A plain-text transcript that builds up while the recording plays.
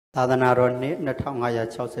သာသနာတော်နှစ်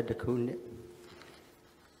2560ခုနှစ်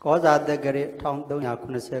ကောဇာတက္ကရာ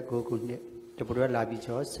1389ခုနှစ်တပရွက်လာပြီး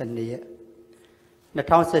ကျော်12ရက်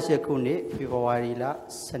2018ခုနှစ်ဖေဖော်ဝါရီလ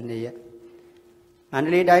12ရက်မန္တ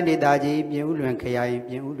လေးတိုင်းဒေသကြီးပြင်ဦးလွင်ခရိုင်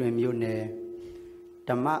ပြင်ဦးလွင်မြို့နယ်ဓ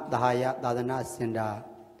မ္မသဟာယသာသနာစင်တာ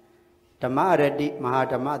ဓမ္မရတိမဟာ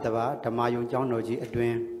ဓမ္မတဘာဓမ္မယုံကျောင်းတော်ကြီးအတွ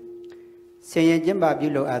င်ဆင်ရင်ကျင်းပပြု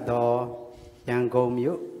လုပ်အပ်သောရန်ကုန်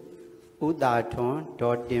မြို့ဥတာထွန်း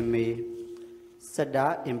ဒေါ်တင်မေစတာ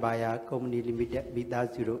အင်ပါယာကုမ္ပဏီလီမိတက်မိသား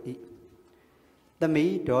စုတို့၏သ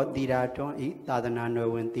မီးဒေါ်တီရာထွန်း၏သာသနာ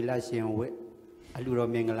တော်ဝင်သီလရှင်ဝတ်အလှ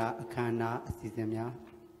တော်မင်္ဂလာအခမ်းအနားအစီအစဉ်များ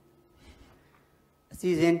အစီ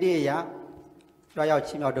အစဉ်တည်းအရကြွားရောက်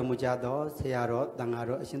ချီးမြှောက်တော်မူကြသောဆရာတော်တန်ဃာ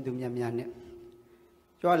တော်အရှင်သူမြတ်များနှင့်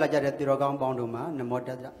ကြွားလာကြတဲ့သူတော်ကောင်းပေါင်းတို့မှာနမောတ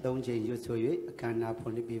တ၃ချိန်ရွတ်ဆို၍အခမ်းအနားဖွ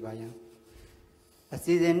င့်လှစ်ပေးပါရန်အ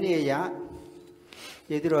စီအစဉ်တည်းအရ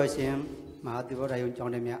ကျေးဇူးတော်ရှင်မဟာသီဘောဓယုံကျော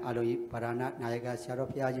င်းတော်များအားလုံး၏ဗာရဏနာယကဆရာတော်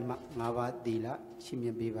ဘုရားကြီးမှ၅ပါးသီလချီးမြှ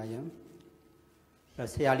င့်ပေးပါရန်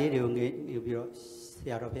ဆရာလေးတွေကိုငေးပြီးတော့ဆ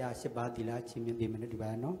ရာတော်ဘုရား၈ပါးသီလချီးမြှင့်ပေးမယ်ဒီပါ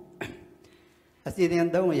နော်အစီအစဉ်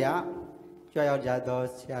၃အရာကြွရောက်ကြသော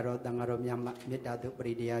ဆရာတော်တန်ဃာတော်များမှမေတ္တာတို့ပ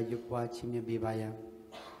ရိတရားရွတ်ပွားချီးမြှင့်ပေးပါရန်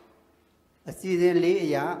အစီအစဉ်၄အ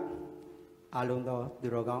ရာအားလုံးသောသူ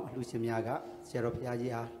တော်ကောင်းအလှရှင်များကဆရာတော်ဘုရား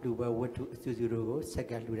ကြီးအားလူဘဝတ္ထုအစုစုတို့ကိုဆက်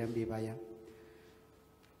ကလှူဒန်းပေးပါရန်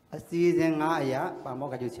အစီအစဉ်၅အရာပါမော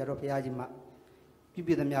က္ခကျဆရာတော်ဘုရားကြီးမှပြု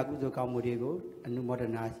ပြသမျှကုသိုလ်ကောင်းမှုတွေကိုအနုမောဒ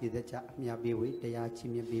နာရှိသက်ချအမြတ်ပေးဝေတရား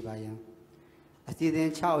ချီးမြှင့်ပေးပါရန်အစီအစဉ်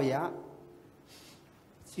၆အရာ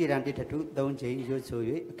စီရန်တိတ္ထု၃ချိန်ရွတ်ဆို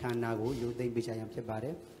၍အခမ်းအနားကိုရုပ်သိမ်းပေးကြရန်ဖြစ်ပါတ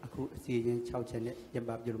ယ်အခုအစီအစဉ်၆ချက်နဲ့ရပ်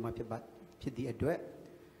ပါပြုလို့မှဖြစ်သည့်အတွက်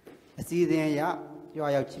အစီအစဉ်အရာ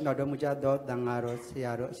ကြွားရောက်ချီးမြှောက်တော်မူကြသောတန်ဃာတော်ဆ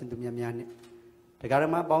ရာတော်အရှင်သူမြတ်များနှင့်တရားဓ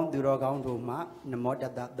မ္မပေါင်းသူတော်ကောင်းတို့မှနမောတ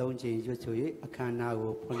တ၃ချိန်ရွတ်ဆို၍အခမ်းအနား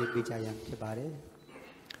ကိုဖွင့်လှစ်ပေးကြရန်ဖြစ်ပါတယ်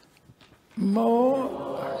မော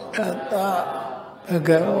တတဘဂ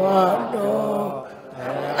ဝတော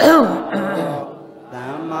သ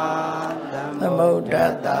မ္မာသမုဒ္ဒ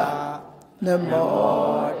တနမော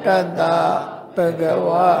တတဘဂဝ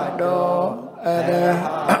တောအရ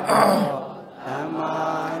ဟံသမ္မာ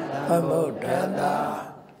သမုဒ္ဒတ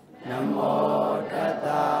နမောတတ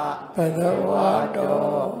ဘဂဝတော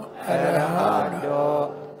အရဟံ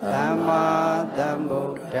သမ္မာသမု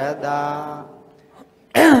ဒ္ဒတ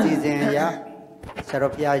စီစဉ်ရဆရာ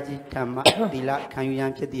တော်ဘုရားကြီးဓမ္မသီလခံယူရ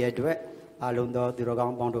န်ဖြစ်သည့်အတွက်အလုံးသောသူတော်ကော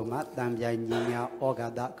င်းပေါင်းတို့မှတန်ပြိုင်ညီများဩဃာ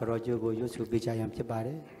တကရောကျိုးကိုရွတ်ဆိုပေးကြရန်ဖြစ်ပါတ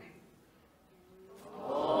ယ်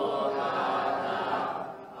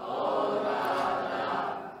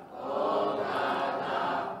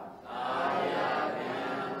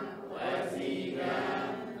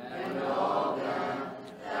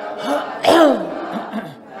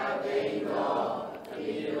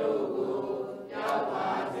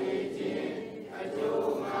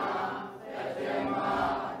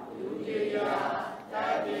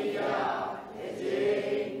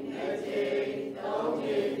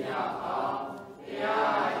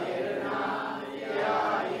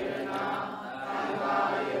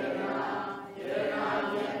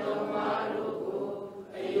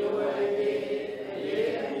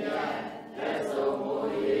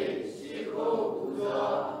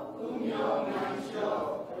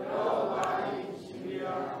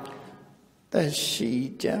သက်ရှိ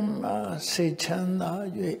ကျမ်းမာစိတ်ချမ်းသာ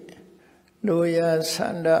၍လူရဆ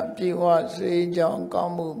န္ဒပြေဝစေကြောင်းကော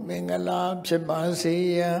င်းမှုမင်္ဂလာဖြစ်ပါစေ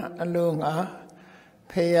ရန်အလိုငါ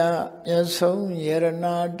ဖေယမြတ်ဆုံးယရ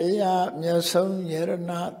နာတရားမြတ်ဆုံးယရ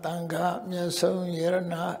နာတန်ခါမြတ်ဆုံးယရ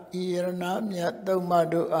နာဤယရနာမြတ်သုံးပါး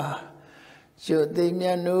တို့အားကျွတ်သိမြ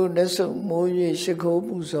တ်တို့လက်ဆုံမိုး၍ရှိခိုး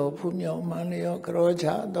ပူဇော်ဖူးမြော်မှန်လျောကရောချ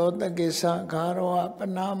သောတက္ကိစ္စဂါရောပ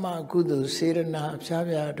နာမကုသိုလ်စေရနာဖြား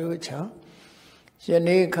ဖြားတို့ချောင်းယ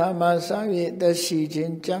နေ့ခါမှာစာ၍သက်ရှိခြ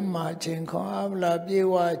င်းကျမ်းမာခြင်းခွန်အားဗလာပြေ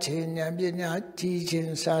ဝခြင်းဉာဏ်ပညာကြီးခြ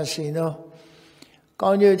င်းစရှိသောကော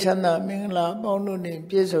င်းကျိုးချမ်းသာမင်္ဂလာပေါင်းတို့နှင့်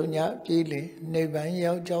ပြည့်စုံကြပြည်လေနိဗ္ဗာန်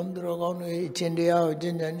ရောက်ကြောင်းသူတော်ကောင်းတို့၏အခြင်းတရားကိုကျ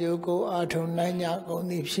င့်ကြံကြိုးကိုအားထုတ်နိုင်ကြကုန်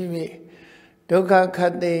သည်ဖြစ်၍ဒုက္ခခ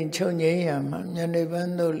တ်သိမ်းချုပ်ငြိမ်းရမှမြတ်နိဗ္ဗာန်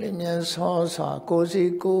သို့လျင်မြန်ဆောစွာကိုယ်စီ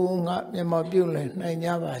ကိုယ်ငါမျက်မှောက်ပြုလည်နိုင်ကြ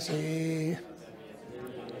ပါစေ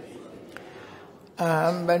အ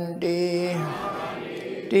ဟံဗန္တိ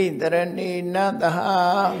တိတရဏိနတဟ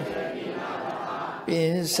ပိ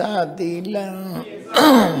စတိလံ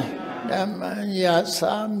ဓမ္မယ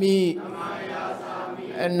သာမိ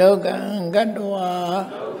အနုကံကတ္တဝါ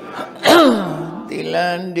တိလ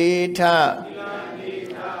န္တိထ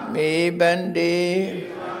မေဘန္တိ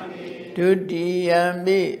ဒုတိယံ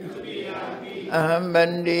မိအဟံဗ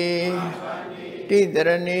န္တိတိတရ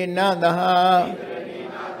ဏိနတဟ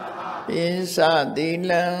ပ ပိစတိ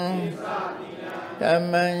လံဓမ္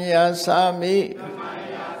မံယာစာမိ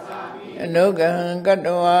အနုဂံကတ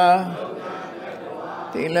ဝါ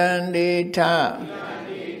သီလံဒေထ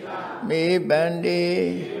မေဘန္တိ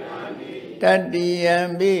တတ္တိယံ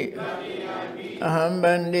ပိအဟံဗ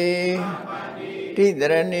န္တိတိတ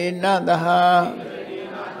ရဏေနသဟ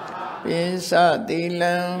ပိစတိ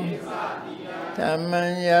လံဓမ္မံ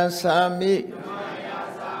ယာစာမိ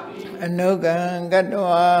အနုဂံကတ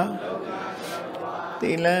ဝါ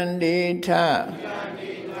သီလံဒေထ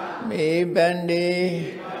မေဘန္တိ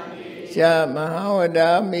ယမဟာဝဒာ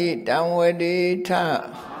မိတံဝတိထ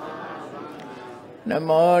န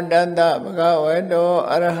မောတတ္တဗုဒ္ဓဝေတော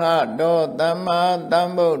အရဟတောသမ္မာသ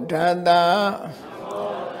မ္ဗုဒ္ဓတ္တ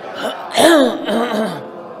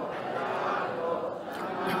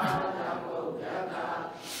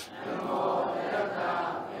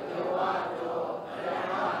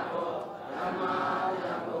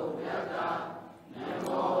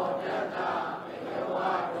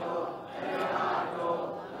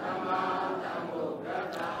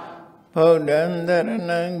ဗုဒ္ဓံတရ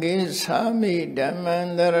ဏံဂိသာမိဓမ္မံ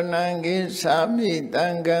တရဏံဂိသာမိသံ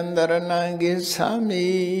ဃံတရဏံဂိသာမိ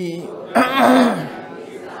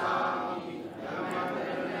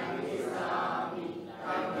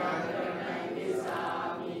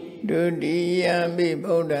ဒုတိယံပိ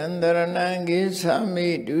ဗုဒ္ဓံတရဏံဂိသာမိ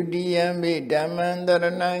ဒုတိယံပိဓမ္မံတရ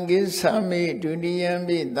ဏံဂိသာမိဒုတိယံ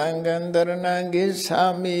ပိသံဃံတရဏံဂိသာ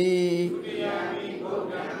မိ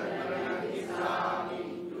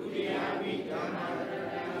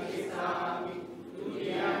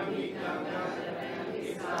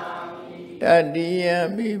တတိယံ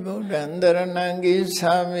ပိဗုဒ္ဓံတရဏံဂိ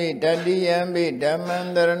သာမိတတိယံပိဓမ္မံ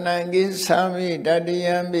တရဏံဂိသာမိတတိ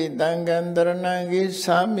ယံပိသံဃံတရဏံဂိ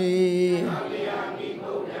သာမိ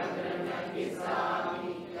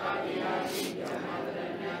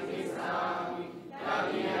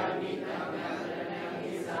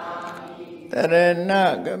တရ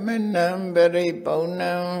ဏဂမနံပရိပုံ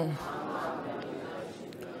ဏံ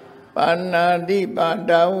ပါဏာတိပါ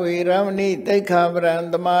ဒဝေရမဏိသိက္ခာပရံ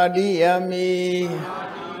သမာဓိယာမိ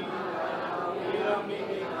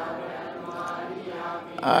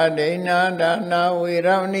အာဒိဏဒါနာဝေရ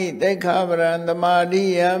မဏိသိက္ခာပရံသမာဓိ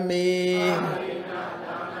ယာမိ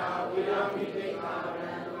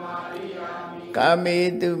ကာမေ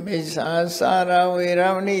တုမိစ္ဆာစာရဝေရ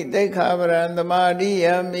မဏိသိက္ခာပရံသမာဓိ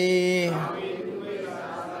ယာမိ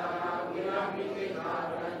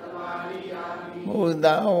မုဒ္ဒ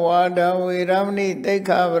ဝါဒဝေရမဏိသိက္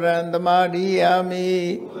ခာပရံသမာဓိယာမိ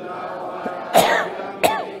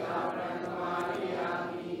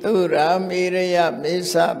သုရာမေရယမေ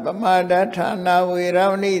သပမာဒဌာနာဝေရ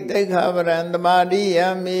မဏိသိက္ခာပရံသမာဓိယာ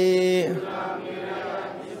မိ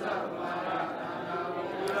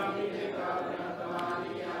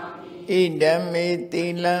ဣဒံမေတိ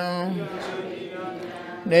လံ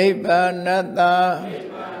နိဗ္ဗာနတ္တ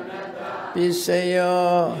ပစ္စ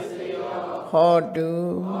ယောဟောတု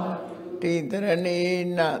တိတရဏေ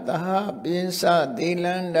နသဟပိစတိ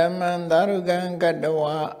လံဓမ္မံသာရုကံကတ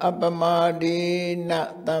ဝါအပမဒိန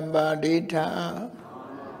သံပါဒိဋ္ဌ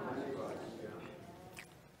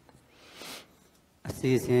အ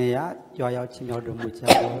စီအစဉ်ရကြွားရောက်ချင်းတော်တို့မူချ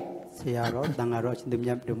တော်ဆရာတော်တန်ဃာတော်ရှင်သူမြ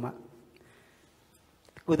တ်တို့မှ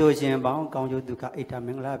ကုသိုလ်ရှင်ပေါင်းကောင်းကျိုးဒုက္ခအိဋ္ဌမ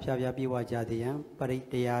င်္ဂလာဖျားဖျားပြေဝကြသည်ယံပရိတ္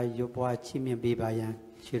တရားရွတ်ပွားချီးမြှင့်ပေးပါယံ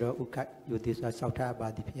ရှိတော်ဥက္ကဋ္ဌယုတိစွာလျှောက်ထားပါ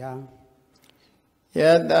သည်ဖျားယ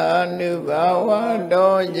တာနုဘာဝ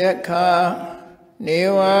တောယခာနေ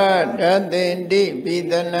ဝဒတိတိပိ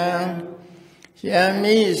တနံယ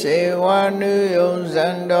မိစေဝနုယုံဇ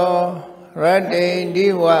န္တောရတ္တိဒီ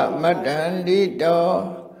ဝမတ္တန္တိတော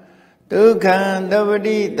ဒုက္ခံသပ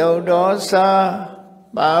တိသုတ်တော်သာ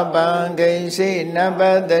ပါပံဂိဉ္စိနပ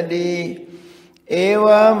တ္တိဧဝ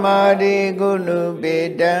မာရိကုဏုပေ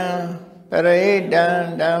တံပရိဒံ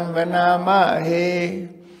တံဗနာမဟေ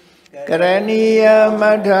ကရဏီယမ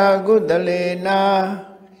ထကုတလေနာ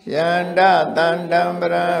ယန္တတန္တံပ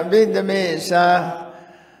ရဘိတမေသာ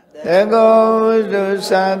တကောသု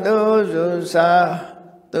သာသုသုသာ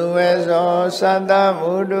သူဝေဇောသတ္တ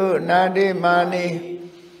မုဒုနာတိမာနိ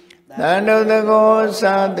သန္တုတကော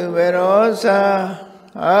သာသူဝေရောသာ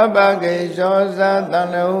အဘဂေဇောသာတန္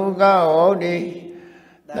လဟုကဟောတိ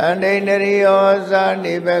တန္တိန္ဒရိယောသာ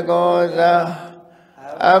နိဘကောသာ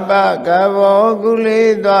အပကဘောကုလိ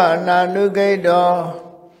သောနာနုကိတော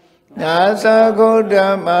နာသဂုဓ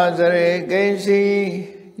မ္မစရေကိဉ္စီ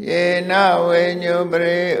ယေနဝေညုပ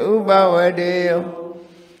ရိဥပဝတေယော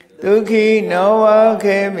ဒုက္ခိနောဝ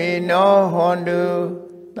ခေမိနောဟွန်တု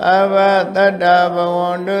သဗ္ဗတတ္တဘဝ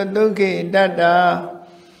န္တုဒုက္ခိတတ္တ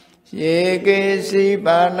ယေကေစီ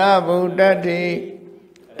ပါဏဗုဒ္ဓတိ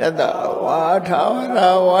တ Tata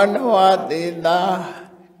Watavara Vanvatita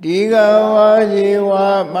Diga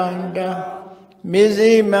Vajiva Manda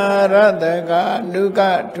Misi Marataka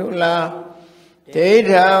Nuka Tula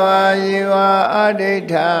Deta Vajiva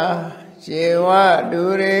Adita Shiva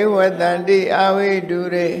Dure Vatanti Avi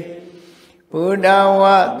Dure Buddha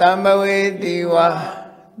Va Tamavi Diva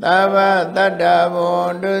Tava Tata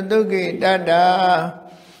Bondu Duki Tata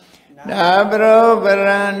Nabro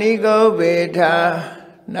Paraniko Beta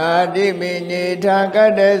Nadi Minita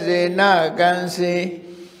Kadesi Nakansi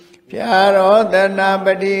Pyaro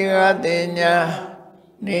Dhanapati Gatinya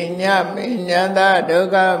Ninya Minyata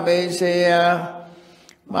Duka Visaya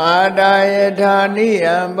Madaya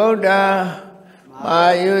Dhaniya Buddha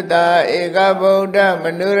Mayuta Eka Buddha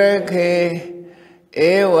Manurake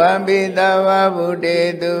Ewambitava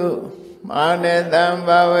Buddhetu Manetam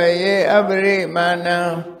Bhavaye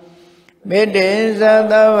Abrimana Midin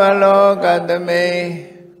Sadavalo Katame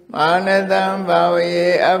Manetam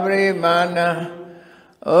Bhavaye Abrimana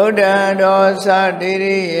Oda Dosa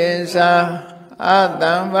Diri Yesa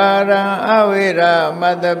Atambara Avira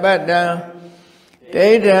Madabada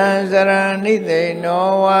Data Saranite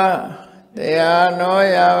Noa Dea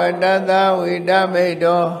Noya Vedata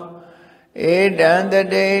Vidamedo Edanta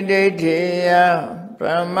De Detia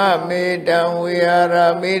Brahma Medam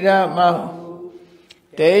Viara Midama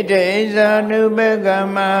Data Isa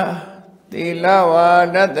Nubegama Tilawa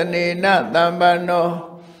Datanina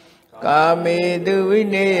Tambano Kami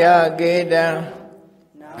Duvineya Gedam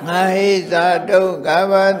Ahisa Do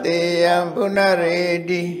Gavatiyam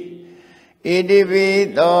Punaredi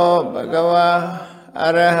Idivito Bhagava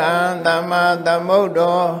Arahan Dhamma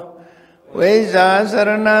Dhammodo Visa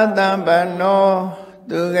Sarana Dhammano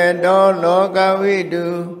Dugedo Loka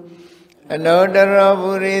Vidu Anodara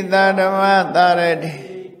Purita Dhamma Taradi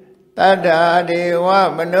Tadha Deva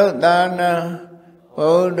Manudana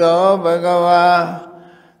Buddho Bhagava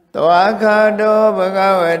Tvakado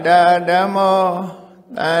Bhagavata Dhammo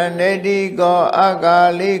Tanediko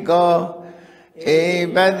Akaliko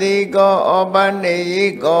Epatiko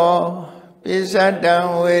Opaneyiko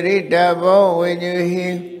Pisatam Viritabo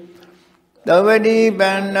Vinyuhi Tavadi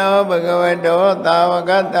Panno Bhagavato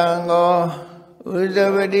Tavakatango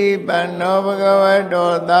Usavadi Panno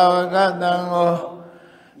Bhagavato Tavakatango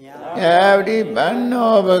Yavadi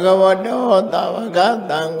Panno Bhagavato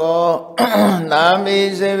Tavakatango Nami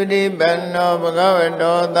Savadi Panno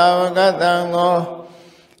Bhagavato Tavakatango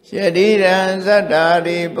Shadiran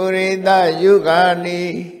Sadari Purita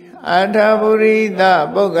Yugani Atha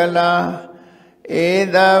Purita Bogala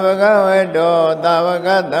Eda Bhagavato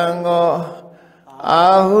Tavakatango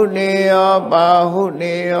Ahuneyo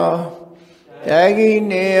Bahuneyo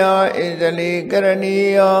Tagineyo Isali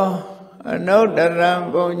Karaniyo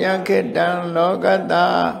Anodaram Punyakitam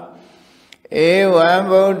Lokata Evam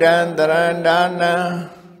Buddhan Tarandana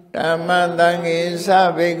Dhammantangi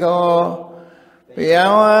Sabiko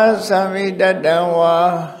Piyawa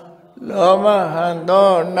Samidadawa Loma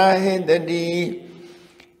Hando Nahidadi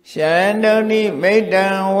Shandoni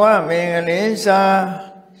Medan Wa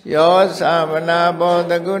Mingalisa Yosa Manabo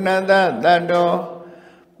Tagunada Tado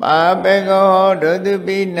Pabego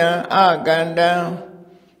Dudubina Akandam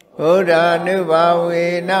Buddha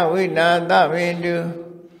Nubawe Nawina Tamindu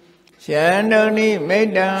Shandoni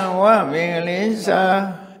Medan Wa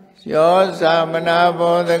Mingalisa Yosa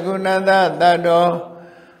Manabo Tagunada Tado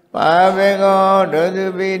Pabego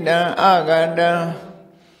Dudubina Akandam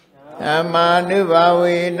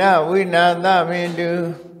Amanubawe Nawina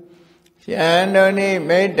Tamindu Shandoni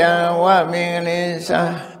Medan Wa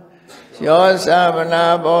Mingalisa Yosa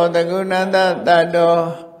Manabo Tagunada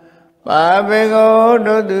Tado Pabego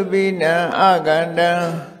Dudubina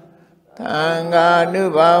Akandam Tanga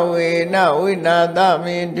Nubawe Nawina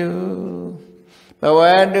Tamindu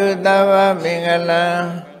Bhavadu Tava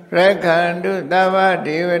Mingala Rekhandu Tava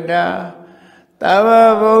Devata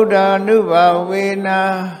Tava Buddha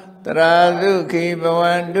Nubhavena Taradukhi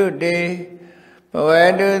Bhavandu De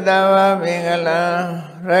Bhavadu Tava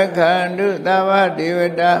Mingala Rekhandu Tava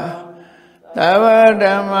Devata Tava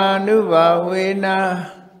Dhamma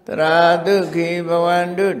Nubhavena Taradukhi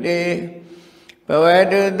Bhavandu De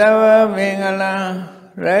Bhavadu Tava Mingala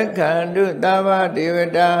Rekhandu Tava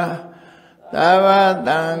Devata Tava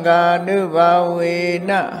Tanga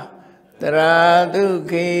Nubhavena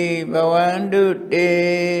Taradukhi Bhavandu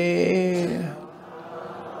De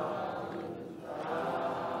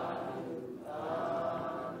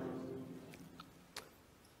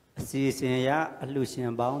Sisaya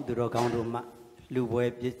Lucian Bound Duroganduma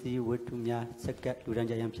Luwe Pisi Wutumia Saka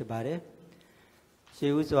Duranja Pare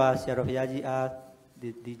She was Serafiaji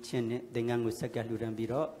the chin dengan Musaka Luran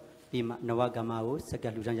Biro ပြီးမှနဝကမ္မကိုစက္က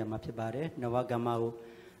လူဒန်းရမှာဖြစ်ပါတယ်နဝကမ္မကို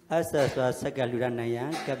အဆက်စွာစက္ကလူဒန်းနိုင်ရန်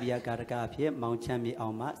ကပ္ပိယကာရကအဖြစ်မောင်ချမ်းမြေအော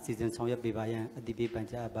င်မှစီစဉ်ဆောင်ရွက်ပေးပါရန်အတိပေးပန်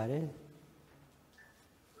ကြားအပ်ပါတယ်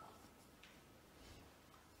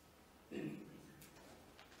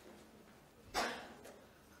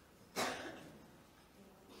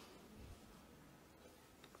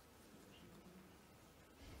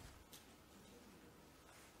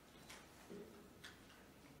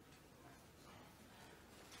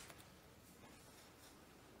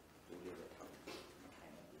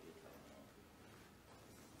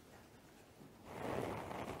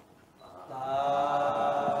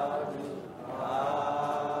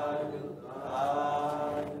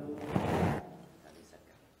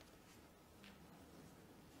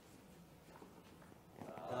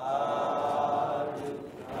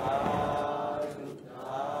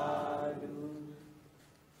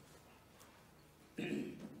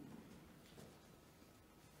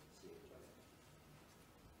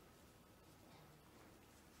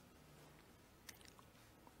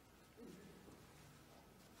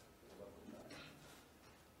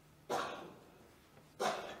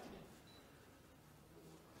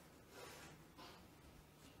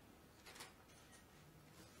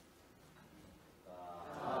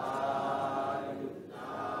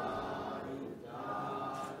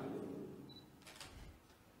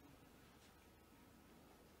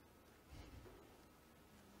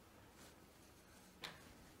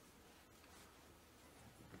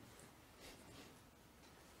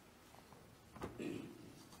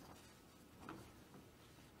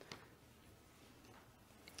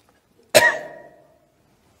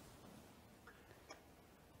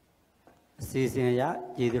စီစဉ်ရ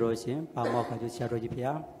ရည်တော်ရှင်ပါမောက္ခကျဆရာတော်ကြီး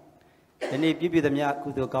ဖျားဒီနေ့ပြည့်ပြည့်သမျှကု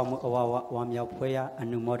သိုလ်ကောင်းမှုအဝဝါမြောက်ဖွဲရအ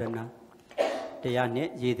နုမောဒနာတရားနဲ့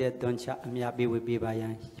ရည်တဲ့သွန်ချအမြပေးဝေပေးပါရ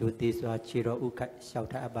န်ယုတိစွာခြေတော်ဥခိုက်လျှောက်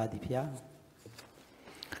ထားအပ်ပါသည်ဖျား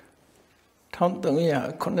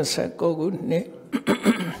1389ခုနှစ်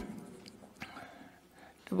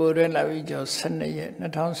တဘိုးရဲလာပြီးကျော်12ရက်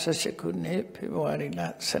2018ခုနှစ်ဖေဖော်ဝါရီလ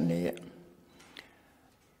12ရက်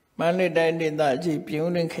မန္တလေးတိုင်းဒေသကြီး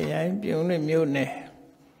ပြုံးလင်းခရိုင်ပြုံးလင်းမြို့နယ်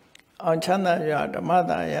အောင်ချမ်းသာရွာဓမ္မ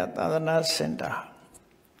သာယသာသနာစင်တာ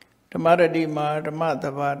ဓမ္မရတိမှာဓမ္မသ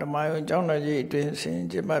ဘာဓမ္မယုံကျောင်းတော်ကြီးအတွင်ဆင်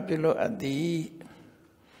ကျင်းပပြုလုပ်အပ်သည်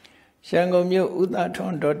ရန်ကုန်မြို့ဦးသာထွ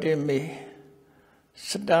န်းဒေါ်တင်မေစ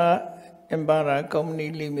တာအင်ဘာရာကုမ္ပဏီ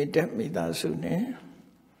လီမိတက်မိသားစုနှင့်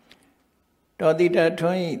ဒေါ်တိတထွ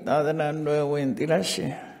န်း၏သာသနာ့နွယ်ဝင်သီလရှ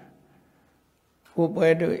င်ဘုပွဲ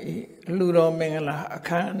တို့၏လူတော်မင်္ဂလာအခ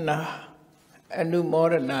မ်းအနားအနုမော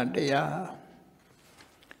ဒနာတရား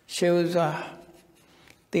ရှေးဥစွာ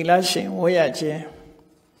သီလရှင်ဝတ်ရခြင်း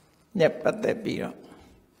နဲ့ပတ်သက်ပြီးတော့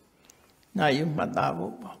နာယူမှတ်သား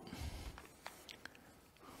ဖို့ပေါ့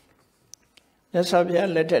မြတ်စွာဘုရား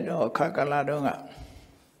လက်ထက်တော်အခါကာလတုန်းက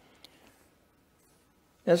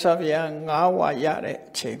မြတ်စွာဘုရား9ဝါရတဲ့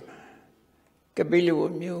အချိန်မှာကပိလဝ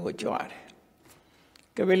မြို့ကိုကြွားတယ်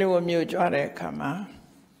ကပိလဝမြို့ကြွားတဲ့အခါမှာ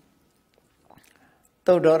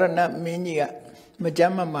သုဒ္ဓရဏမင်းကြီးကမကြ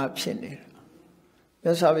မ်းမမာဖြစ်နေတယ်မြ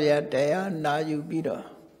တ်စွာဘုရားတရားနာယူပြီးတော့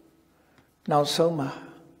နောက်ဆုံးမှာ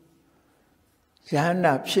ယဟန္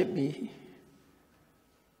တာဖြစ်ပြီး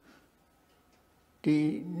ဒီ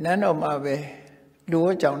နန်းတော်မှာပဲလူဝ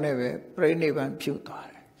တ်ကြောင့်နဲ့ပဲပြိဋိဘံပြုသွား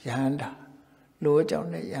တယ်ယဟန္တာလူဝတ်ကြောင့်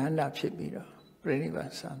နဲ့ယဟန္တာဖြစ်ပြီးတော့ပြိဋိဘံ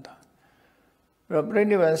ဆံသွားအဲ့တော့ပြိ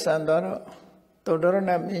ဋိဘံဆံသွားတော့သုဒ္ဓရဏမ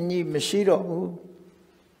င်းကြီးမရှိတော့ဘူး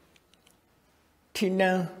ထိန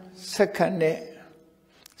န်းဆက်ခံတဲ့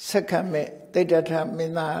ဆက်ခံမဲ့တိတ္တထမ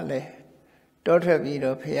င်းသားလည်းတောထွက်ပြီး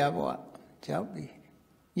တော့ဖရာဘုရားရောက်ပြီး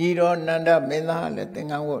ညီတော်နန္ဒမင်းသားလည်းသင်္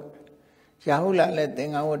ကန်းဝတ်ရာဟုလလည်းသ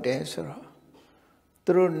င်္ကန်းဝတ်တယ်ဆိုတော့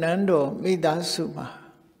သူတို့နန်းတော်မိသားစုမှာ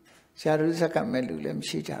ရာထူးဆက်ခံမဲ့လူလည်းမ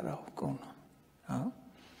ရှိကြတော့ဘူးကုန်တော့နော်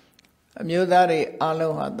အမျိုးသားတွေအား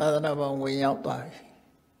လုံးဟာသာသနာ့ဘောင်ဝင်ရောက်သွားပြီ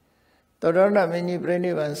သောတရဏမင်းကြီးပြိ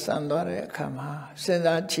ဋိဘံဆံသွားတဲ့အခါမှာစဉ်း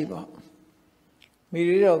စားကြည့်ပေါ့မိ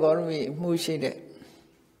ရိတော်ဂေါရမီအမှုရှိတဲ့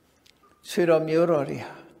ဆွေတော်မျိုးတော်တွေ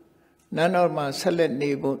ဟာနန်းတော်မှာဆက်လက်နေ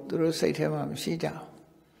ဖို့သူတို့စိတ်ထဲမှာမရှိကြ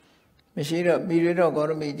ဘူးမရှိတော့မိရိတော်ဂေါ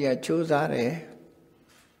ရမီကြီးကကြိုးစားတယ်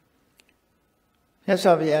မြတ်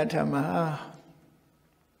စွာဘုရားထံမှာ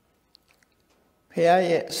ဘုရား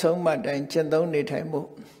ရဲ့အဆုံးအမတိုင်းကျင့်သုံးနေထိုင်ဖို့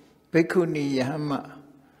ဘိက္ခုနီယဟမ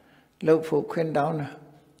လှုပ်ဖို့ခွင့်တောင်းတာ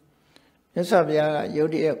မြတ်စွာဘုရားကယု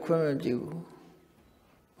တ်တည်းခွင့်မပြုဘူး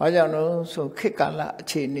။ဘာကြောင့်လဲဆိုခေတ်ကာလအ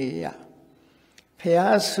ခြေအနေရဘု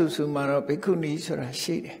ရားစုစုမှာတော့ဘိက္ခုနီဆိုတာ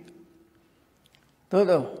ရှိတယ်။သို့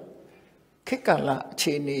တော့ခေတ်ကာလအ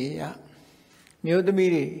ခြေအနေရမျိုးသ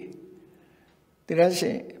မီးတွေတိရရှ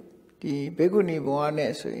င်ဒီဘိက္ခုနီဘဝ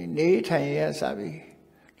နဲ့ဆိုရင်နေထိုင်ရစပြီး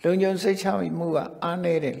လုံခြုံစိတ်ချမှုကအားန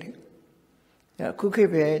ည်းတယ်လေအခုခေ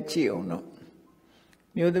တ်ပဲကြည့်အောင်တော့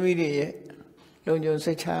မျိုးသမီးတွေရဲ့လုံခြုံ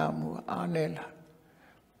စိတ်ချမှုကအားနည်းလာ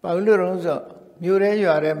ဘာလို့လဲဆိုတော့မြို့ရဲ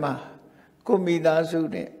ရွာထဲမှာကိုမိသားစု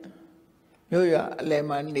နဲ့မြို့ရွာအလယ်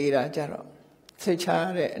မှာနေတာကြတော့စိတ်ချရ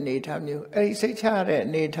တဲ့အနေအထားမျိုးအဲ့ဒီစိတ်ချရတဲ့အ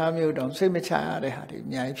နေအထားမျိုးတောင်စိတ်မချရတဲ့ဟာတွေအ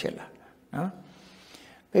များကြီးဖြစ်လာနော်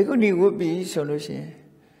ဘေကုဏီဝတ်ပြီးဆိုလို့ရှိရင်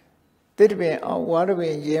တစ်တပင်အောင်ဝါရပ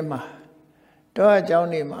င်ရဲမှာတော့အကြောင်း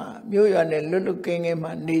နေမှာမြို့ရွာနဲ့လွတ်လွတ်ကင်းကင်း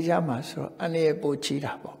မှာနေကြမှာဆိုတော့အနေရပို့ချီ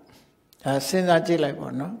တာပေါ့ဒါစဉ်းစားကြည့်လိုက်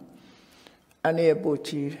ပေါ့နော်အနေရပို့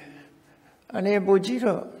ချီတယ်အနေရပို့ချီ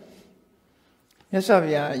တော့မြတ်စွာဘု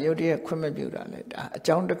ရားယုတ်တည်းခွင့်မပြုတာလေဒါအ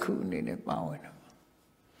ကြောင်းတစ်ခုအနေနဲ့ပါဝင်တာ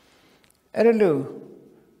အဲ့ဒါလို့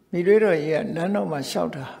မိတွေတော်ကြီးကနန်းတော်မှာလျှော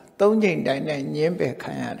က်တာ၃ချိန်တိုင်နဲ့ညင်းပယ်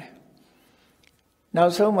ခံရတယ်နော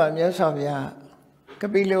က်ဆုံးမှာမြတ်စွာဘုရားက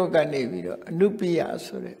ပိလဝတ်ကနေပြီးတော့အနုပိယ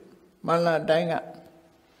ဆိုတဲ့မန္လာတိုင်းက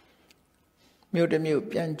မြို့တစ်မြို့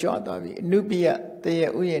ပြန်ကြွသွားပြီအနုပိယတရ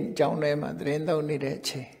ဥယျာဉ်ကျောင်းထဲမှာသတင်းသုံးနေတဲ့အ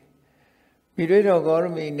ချိန်မိတွေတော်ဂေါရ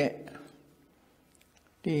မီနဲ့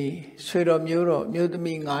ဒီဆွေတော်မျိုးတော်မျိုးသ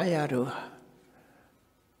မီး900တို့ဟာ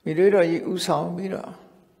မိတွေတော်ကြီးဥဆောင်ပြီးတော့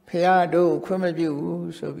ဖရာတို့ခွင့်မပြု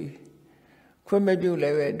ဘူးဆိုပြီးခွင့်မပြုလ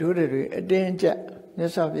ည်းပဲတို့တွေအတင်းကျပ်မြ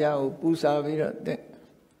တ်စွာဘုရားကိုပူဇော်ပြီးတော့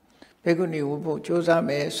ဘေကုဏီဝတ်ဖို့ကြိုးစားမ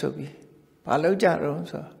ယ်ဆိုပြီးဘာလုပ်ကြတော့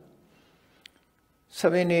ဆိုဆ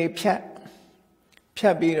ပင်တွေဖြ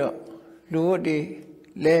တ်ပြီးတော့လူဝတ်တွေ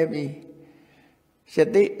လဲပြီးယ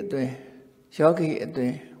သိအတွင်ယောဂီအတွ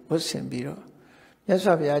င်ဝတ်ဆင်ပြီးတော့မြတ်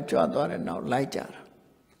စွာဘုရားကြွသွားတဲ့နောက်လိုက်ကြတာ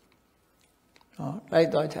လိုက်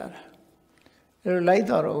သွားကြတာအဲလိုလိုက်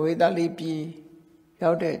တော့ဝေဒလီပြည်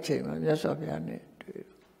ရောက်တဲ့အချိန်မှာမြတ်စွာဘုရားနဲ့တွေ့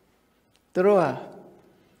သူတို့ဟာ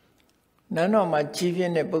နန်းတော်မှာကြီးပြ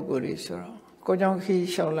င်းတဲ့ပုဂ္ဂိုလ်တွေဆိုတော့ကိုကြောင့်ခီး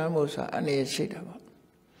လျှောက်လန်းမှုဆိုတာအနေရှိတာပေါ့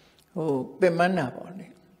ပင်မနာပေါ့လေ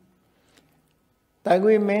တာ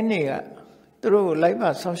ကွေမင်းတွေကသူတို့ကိုလိုက်ပါ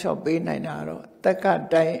ဆောင်းလျှောက်ပေးနိုင်တာတော့တက်က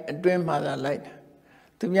တိုင်းအတွင်းမှာသာလိုက်တာ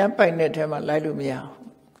သူများပိုင်တဲ့ထဲမှာလိုက်လို့မရဘူး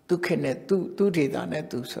သူခင်နဲ့သူဒေတာနဲ့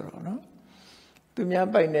သူဆိုတော့နော်သူများ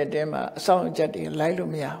ပိုင်တဲ့တဲမှာအဆောင်အကျက်တွေလိုက်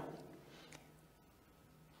လို့မရဘူး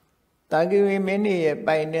တာကွေမင်းတွေရဲ့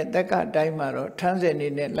ပိုင်တဲ့တက်ကတိုင်းမှာတော့ထန်းစင်နေ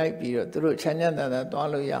နဲ့လိုက်ပြီးတော့သူတို့ချမ်းချမ်းသာသာသွား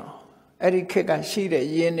လို့ရအောင်အဲ့ဒီခေတ်ကရှိတဲ့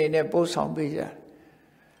ရင်းနေနဲ့ပို့ဆောင်ပေးကြတယ်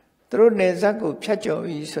သူတို့နေဇက်ကိုဖြတ်ကျော်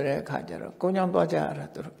ပြီးဆိုတဲ့အခါကျတော့ကုန်းချောင်းသွားကြရတာ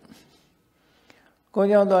သူတို့ကုန်း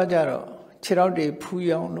ချောင်းသွားကြတော့ခြေထောက်တွေဖူး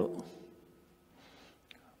ရောင်လို့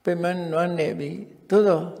ပင်မနွမ်းနေပြီသို့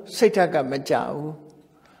သောစိတ်ဓာတ်ကမကြဘူး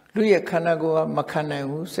လူရဲ့ခန္ဓာကိုယ်ကမခံနိုင်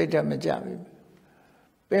ဘူးစိတ်ဓာတ်မကြဘူး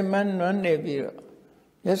ပင်မနွမ်းနေပြီးတော့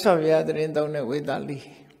မြတ်စွာဘုရားသတင်းသုံးတဲ့ဝေဒလီ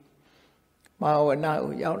မဟာဝနာ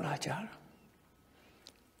ကိုရောက်လာကြတာ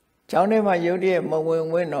ကျောင်းထဲမှာယုတ်တည်းမဝင်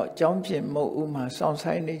ဝင်တော့ကျောင်းပြင်မုတ်ဦးမှာစောင့်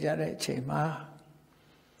ဆိုင်နေကြတဲ့အချိန်မှာ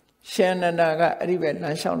ရှင်နန္ဒာကအဲ့ဒီပဲလ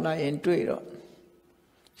မ်းလျှောက်လာရင်တွေ့တော့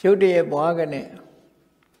ယုတ်တည်းဘွားကနဲ့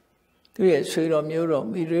သူရဲ့ဆွေတော်မျိုးတော်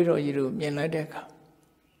မိတွေတော်ကြီးတို့မြင်လိုက်တဲ့အခါ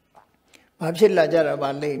ဘာဖြစ်လာကြတာပါ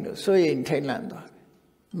လိမ့်လို့စိုးရိမ်ထိတ်လန့်သွား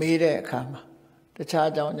မေးတဲ့အခါမှာတခြား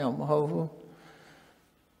ကြောင့်မဟုတ်ဘူး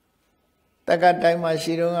တက္ကတိုင်းမှာ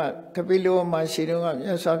ရှိတော့ကပိလဝမှာရှိတော့ကမြ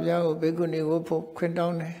တ်စွာဘုရားကိုဘေကုဏီဝတ်ဖို့ခွင့်တော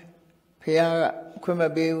င်းတယ်ဖះကခွင့်မ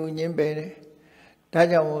ပေးဘူးညှင်းပယ်တယ်ဒါ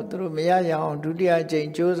ကြောင့်မို့သူတို့မရရအောင်ဒုတိယကြိမ်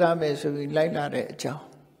ကြိုးစားမယ်ဆိုပြီးလိုက်လာတဲ့အကြောင်း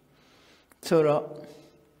ဆိုတော့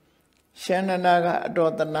ရှင်နန္ဒာကအ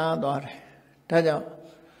တော်တနာသွားတယ်ဒါကြောင့်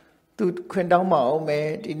သူခွင့်တောင်းမအောင်မယ်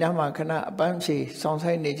ဒီနားမှာခဏအပန်းဖြေဆောင်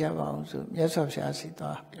ဆိုင်နေကြပါအောင်ဆိုမြတ်စွာဘုရားစီ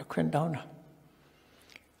သွားပြီးခွင့်တောင်းတာ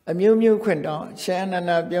အမျိုးမျိုးခွင့်တောင်းရှင်နန္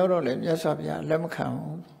ဒာပြောတော့လေမြတ်စွာဘုရားလက်မခံ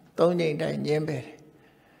ဘူး၃ကြိမ်တိုင်ညှင်းပယ်တယ်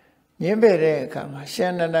ညင်းပယ်တဲ့အခါမှာရှ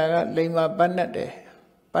င်နန္ဒာကလိမ္မာပတ်တ်တယ်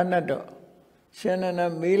ပတ်တ်တော့ရှင်နန္ဒာ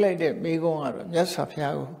မေးလိုက်တဲ့မေးခွန်းကတော့မြတ်စွာဘု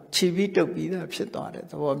ရားကိုခြိပြီးတုပ်ပြီးသားဖြစ်သွားတဲ့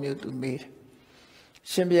သဘောမျိုးသူမေးတယ်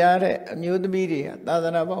ရှင်ဘုရားတဲ့အမျိုးသမီးတွေကသာသ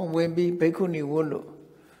နာပေါင်းဝင်ပြီးဘိက္ခုနီဝတ်လို့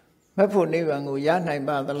မက်ဖို့နိဗ္ဗာန်ကိုရနိုင်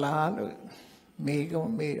ပါသလားလို့မေးတော့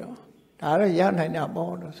ဒါတော့ရနိုင်တာ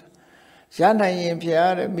ပေါ့လို့ရနိုင်ရင်ဘု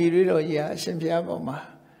ရားတဲ့မိတွေတော်ကြီးကအရှင်ဘုရားပေါ်မှာ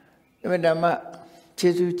ဓမ္မ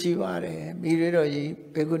ကျေးဇူးကြီးပါတယ်မိတွေတော်ကြီး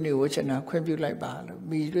ဘေကုဏီဝချနာခွင့်ပြုလိုက်ပါလို့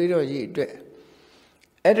မိတွေတော်ကြီးအတွက်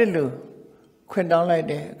အဲ့ဒါလို့ခွင့်တောင်းလိုက်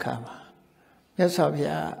တဲ့အခါမှာမြတ်စွာဘု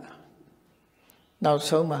ရားနောက်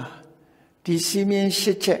ဆုံးမှာဒီစီမင်း၈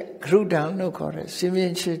ချက်ဂရုဒံလို့ခေါ်တဲ့စီမ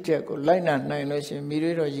င်း၈ချက်ကိုလိုက်နာနိုင်လို့ရှင်မိ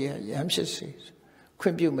တွေတော်ကြီးကရဟန်းဖြစ်စေခွ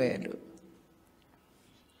င့်ပြုမယ်လို့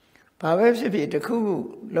ဘာပဲဖြစ်ဖြစ်တခုခု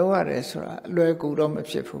လုပ်ရတယ်ဆိုတာအလွယ်ကူတော့မ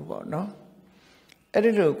ဖြစ်ဘူးပေါ့နော်အဲ့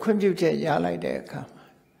ဒီလိုခွင့်ပြုချက်ရလိုက်တဲ့အခါမှာ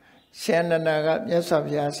ရှင်နန္ဒာကမြတ်စွာ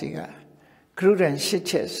ဘုရားစီကဂရုဒံ၈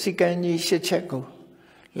ချက်စီကံကြီး၈ချက်ကို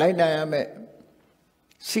လိုက်နာရမယ်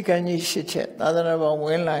စီကံကြီး၈ချက်သာသနာပေါ်ဝ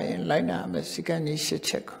င်လာရင်လိုက်နာမယ်စီကံကြီး၈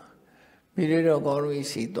ချက်ကိုမိရိတော်ကောရိ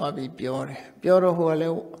စီသွားပြီးပြောတယ်ပြောတော့ဟိုကလ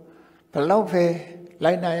ည်းဘလောက်ပဲ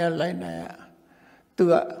လိုက်နာရသူ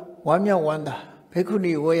ကဝမ်းမြောက်ဝမ်းသာဘိက္ခု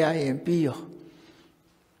နီဝေရရင်ပြီးရော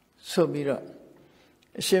ဆိုပြီးတော့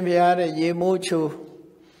အရှင်ဘုရားတဲ့ရေမိုးချိုး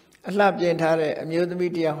အလှပြင်ထားတဲ့အမျိုးသ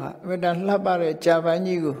မီးတယောက်ဟာအမြဲတမ်းလှပတဲ့ကြာပန်း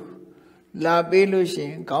ကြီးကိုလာပေးလို့ရှိရ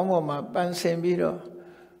င်ခေါင်းပေါ်မှာပန်းဆင်ပြီးတော့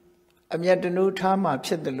အမျက်တနုထားမှဖြ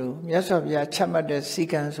စ်တယ်လို့မြတ်စွာဘုရားချမှတ်တဲ့စည်း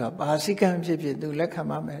ကမ်းဆိုတာဘာစည်းကမ်းဖြစ်သူလက်ခံ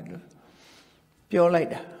ပါမယ်လို့ပြောလိုက်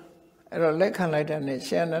တာအဲ့တော့လက်ခံလိုက်တာနဲ့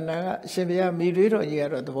ရှင်အနန္ဒာကအရှင်ဘုရားမိတွေးတော်ကြီးက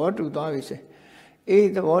တော့သဘောတူသွားပြီဆိုအေး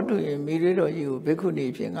သဘောတူရင်မိတွေးတော်ကြီးကိုဘိက္ခုနီ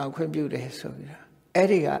ဖြစ်ငါခွင့်ပြုတယ်ဆိုပြီးတော့အဲ့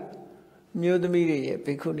ဒီကမျိုးသမီးတွေရဲ့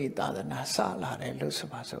ဘိက္ခုနီသာသနာစလာတယ်လို့ဆို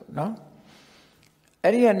ပါစို့နော်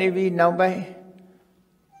အဲ့ဒီကနေပြီးနောက်ပိုင်း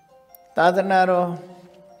သာသနာတော်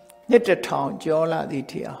နှစ်တစ်ထောင်ကျော်လာသည့်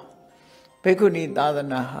ထီအောင်ဘိက္ခုနီသာသ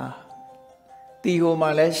နာဟာတီဟိုမှာ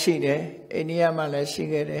လည်းရှိတယ်အိန္ဒိယမှာလည်းရှိ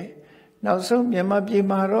ခဲ့တယ်နောက်ဆုံးမြန်မာပြည်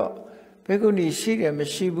မှာတော့ဘိက္ခုနီရှိတယ်မ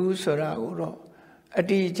ရှိဘူးဆိုတာကိုတော့အ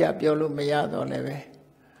တိအကျပြောလို့မရတော့လည်းပဲ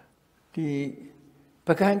ဒီပ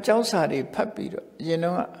ကံကျောင်းစာတွေဖတ်ပြီးတော့အရင်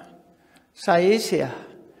တော့စာရေးဆရာ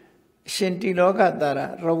အရှင်တိလောကတာ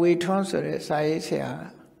ရဝေထွန်းဆိုတဲ့စာရေးဆရာ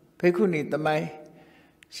ဘိက္ခုနီသမိုင်း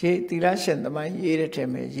ရေးသီလရှင်သမိုင်းရေးတဲ့ထဲ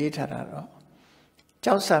မှာရေးထားတာတော့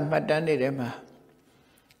ကျောင်းစာမှတ်တမ်းတွေထဲမှာ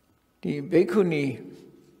ဒီဘိက္ခုနီ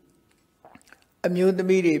အမျိုးသ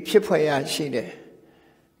မီးတွေဖြစ်ဖွယ်ရရှိတယ်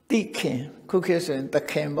တိခင်ခုခေတ်ဆိုရင်သ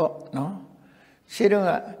ခင်ပေါ့နော်ရှေ့တော့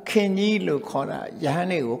ကခင်ကြီးလို့ခေါ်တာယဟန်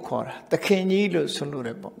တွေကိုခေါ်တာသခင်ကြီးလို့ဆိုလို့ရတ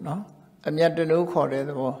ယ်ပေါ့နော်အမြတ်တနိုးခေါ်တဲ့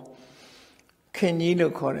သဘောခင်ကြီး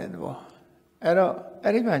လို့ခေါ်တဲ့သဘောအဲ့တော့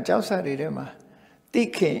အဲ့ဒီမှာကျောက်စာတွေထဲမှာတိ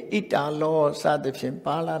ခင်ဣတာလောစသဖြင့်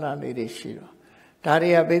ပါလာတာလေးတွေရှိတော့ဒါတွေ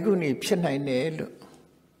ကဘိက္ခုနီဖြစ်နိုင်တယ်လို့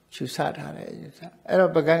ယူဆထားတယ်ယူဆအဲ့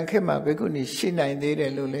တော့ပကံခေတ်မှာဘိက္ခုနီရှိနိုင်သေးတ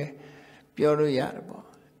ယ်လို့လည်းပြောလို့ရတယ်ပေါ့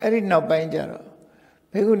အဲ့ဒီနောက်ပိုင်းကျတော့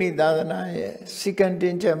ဘိက္ခုနီသာသနာရဲ့စီကံတ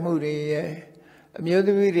င်ချက်မှုတွေရဲ့အမျိုးသ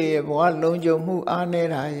မီးတွေရဲ့ဘဝလုံခြုံမှုအားနည်း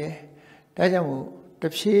တာရဲ့ဒါကြောင့်မို့တ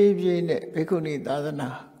ဖြည်းဖြည်းနဲ့ဘိက္ခုနီသာသနာ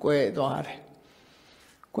ကွယ်သွားတယ်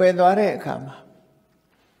ကွယ်သွားတဲ့အခါမှာ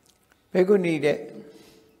ဘိက္ခုနီတဲ့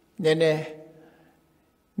နည်းနည်း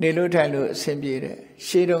နေလို့ထိုင်လို့အဆင်ပြေတယ်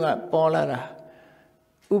ရှေးတုန်းကပေါ်လာတာ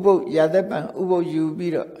ဥပုပ်ရာသက်ပံဥပုပ်ယူ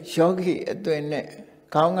ပြီးတော့ယောဂီအသွင်နဲ့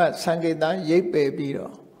ခေါင်းကသံဃေသားရိပ်ပယ်ပြီး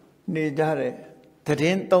တော့နေကြတဲ့သတ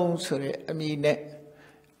င်းသုံးဆိုတဲ့အမည်နဲ့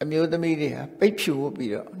အမျိုးသမီးတွေဟာပိတ်ဖြူဝတ်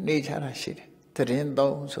ပြီးတော့နေကြတာရှိတယ်သတင်း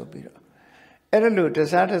သုံးဆိုပြီးတော့အဲ့ဒါလို့တ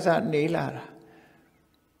စားနေလာတာ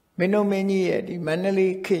မင်းတို့မင်းကြီးရဲ့ဒီမန္တ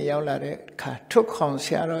လေးခေတ်ရောက်လာတဲ့အခါထွတ်ခေါင်ဆ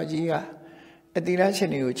ရာတော်ကြီးကအတိလရှင်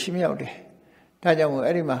တွေကိုချီးမြှောက်တယ်ဒါကြောင့်မို့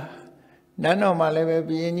အဲ့ဒီမှာနန်းတော်မှာလည်းပဲ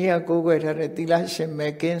ဘုရင်ကြီးကကိုးကွယ်ထားတဲ့သီလရှင်မဲ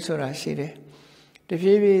ကင်းဆိုတာရှိတယ်တဖြ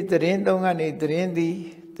ည်းဖြည်းသတင်းသုံးကနေသတင်းဒီ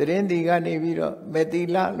ကနေပြီးတော့မေသီ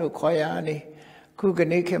လလို့ခေါ်ရနေခုက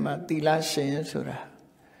နေ့ခေတ်မှာသီလရှင်ဆိုတာ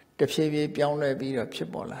တဖြည်းဖြည်းပြောင်းလဲပြီးတော့ဖြစ်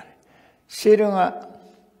ပေါ်လာတယ်ရှေးတုန်းက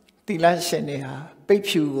သီလရှင်တွေဟာပိတ်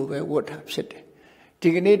ဖြူကိုပဲဝတ်တာဖြစ်တယ်ဒီ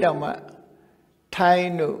ကနေ့တောင်မှထို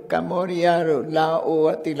င်းတို့ကမ္ဘောဒီးယားတို့လာအိုက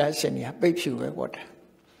သီလရှင်တွေဟာပိတ်ဖြူပဲဝတ်တာ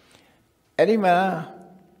အဲ့ဒီမှာ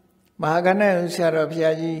မဟာကဏ္ဍဆရာတော်ဘု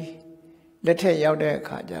ရားကြီးလက်ထက်ရောက်တဲ့အ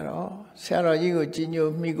ခါကျတော့ဆရာတော်ကြီးကိုကြီးညို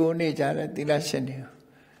မိကိုနေကြတဲ့သီလရှင်တွေ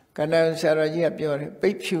ကဏ္ဍဆရာတော်ကြီးကပြောတယ်ပိ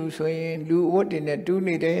တ်ဖြူဆိုရင်လူဝတ်တွေနဲ့တူး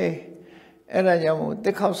နေတယ်အဲ့ဒါကြောင့်မို့တ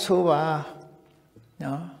စ်ခေါက်ဆိုးပါ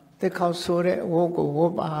နော်တစ်ခေါက်ဆိုးတဲ့အဝတ်ကိုဝ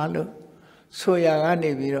တ်ပါလို့ဆိုရက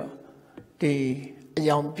နေပြီးတော့ဒီအ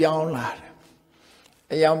ယောင်ပြောင်းလာတယ်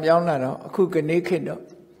အယောင်ပြောင်းလာတော့အခုကနေ့ခေတ်တော့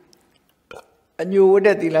အညိုဝတ်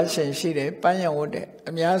တဲ့သီလရှင်ရှိတယ်ပန်းရောင်ဝတ်တဲ့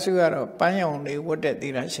အများစုကတော့ပန်းရောင်လေးဝတ်တဲ့သီ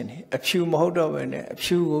လရှင်တွေအဖြူမဟုတ်တော့ဘဲနဲ့အ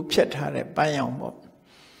ဖြူကိုဖြတ်ထားတဲ့ပန်းရောင်ပေါ့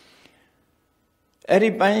အဲ့ဒီ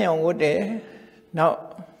ပန်းရောင်ဝတ်တဲ့နောက်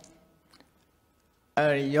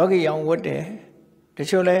ယောဂီရောင်ဝတ်တဲ့တ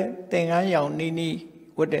ချို့လဲသင်္ကန်းရောင်နီး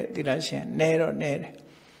ဝတ်တဲ့သီလရှင်နဲတော့နဲတယ်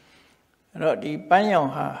အဲ့တော့ဒီပန်းရော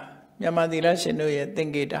င်ဟာမြန်မာသီလရှင်တို့ရဲ့သ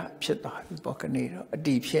င်္ကေတဖြစ်သွားပြီပေါ့ကနေတော့အ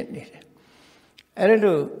တီဖြစ်နေတယ်အဲ့ဒါ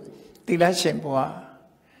လို့သီလရှင်ဘဝ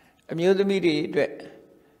အမျိုးသမီးတွေအတွက်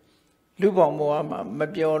လူပေါင်းဘဝမှာမ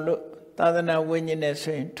ပျော်လို့သာသနာဝိညာဉ်နဲ့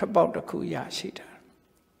ဆိုရင်ထွက်ပေါက်တစ်ခုရရှိတာ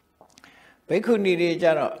ဘိက္ခုနီတွေကြ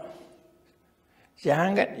တော့ယဟ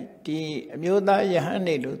န်ကဒီအမျိုးသားယဟန်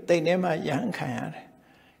နေလို့တိတ်ထဲမှာယဟန်ခံရတယ်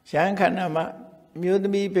ယဟန်ခန္ဓာမှာအမျိုးသ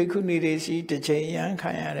မီးဘိက္ခုနီတွေစီတစ်ချိန်ယဟန်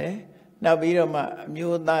ခံရတယ်နောက်ပြီးတော့မှအ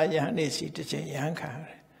မျိုးသားယဟန်နေစီတစ်ချိန်ယဟန်ခံရတ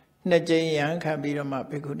ယ်နှစ်ချိန်ယဟန်ခံပြီးတော့မှ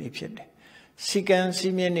ဘိက္ခုနီဖြစ်တယ်စီကံစီ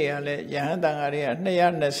မြင့်တွေကလည်းယဟန်တန်ဃာတွေက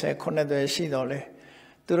229သွယ်ရှိတော့လေ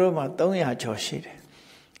သူတို့မှာ300ကျော်ရှိတယ်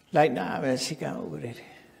လိုက်နာပဲစီကံဥပဒေတွေ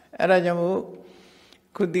အဲ့ဒါကြောင့်မို့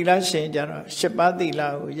ခုသီလရှင်ကြတော့7ပါးသီလ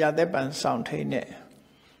ကိုရသက်ပံဆောင်ထိန်တဲ့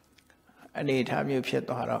အနေထားမျိုးဖြစ်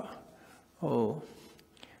သွားတော့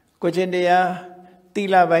ကိုချင်းတရားသီ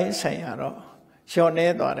လပိုင်းဆိုင်ရတော့လျော့နေ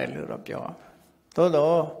သွားတယ်လို့တော့ပြောရမှာသို့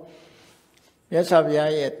တော့မြတ်စွာဘု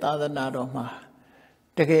ရားရဲ့သာသနာတော်မှာ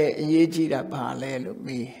တကယ်အရေးကြီးတာဘာလဲလို့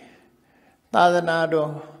မေးသာသနာ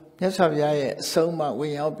တော်မြတ်စွာဘုရားရဲ့အဆုံးအမဝ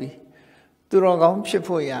င်ရောက်ပြီးသူတော်ကောင်းဖြစ်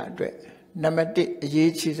ဖို့ရအတွက်နံပါတ်1အ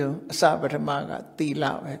ရေးကြီးဆုံးအစပထမကသီလ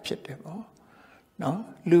ပဲဖြစ်တယ်ပေါ့နော်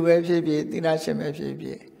လူပဲဖြစ်ဖြစ်သီလရှင်ပဲဖြစ်ဖြ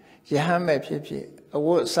စ်ယဟန်ပဲဖြစ်ဖြစ်အဝ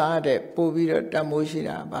တ်စားတဲ့ပို့ပြီးတော့တန်မိုးရှိ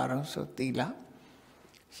တာဘာလို့ဆိုသီလ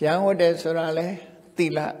ရံဝတ်တယ်ဆိုတာလဲသီ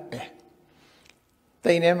လပဲ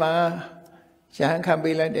တိမ်ထဲမှာယဟန်ခံ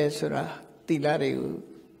ပေးလိုက်တယ်ဆိုတာသီလတွေကို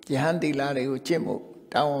ယဟန်သီလတွေကိုကျင့်ဖို့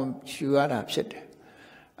တောင်းယူရတာဖြစ်တယ်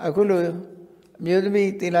အခုလိုအမျိုးသ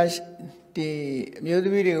မီးသီလဒီအမျိုးသ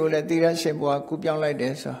မီးတွေကိုလည်းသီလရှင်ဘုရားကူပြောင်းလိုက်တ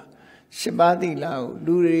ယ်ဆို7ပါးသီလကို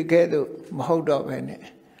လူတွေကဲ့သို့မဟုတ်တော့ပဲနဲ့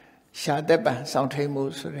ရှားသက်ပံဆောင်ထိန်မှု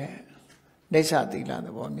ဆိုတဲ့နေဆာသီလသ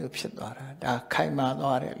ဘောမျိုးဖြစ်သွားတာဒါခိုင်မာ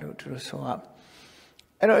သွားတယ်လို့သူတို့ဆိုရ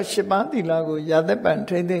အဲ့တော့7ပါးသီလကိုရာသက်ပံ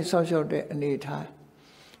ထိမ့်သိမ့်ဆောက်ရှောက်တဲ့အနေထား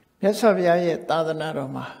မြတ်စွာဘုရားရဲ့သာသနာ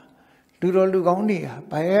တော်မှာလူတော်လူကောင်းတွေဟာ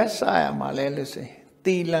ဘာရစရမှာလဲလို့ဆိုရင်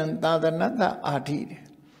သီလံသာသနတအာဓိတယ်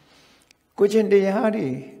ကိုချင်းတရားတွေ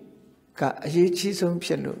ကအရေးကြီးဆုံးဖြ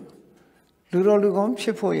စ်လို့လူတော်လူကောင်းဖြ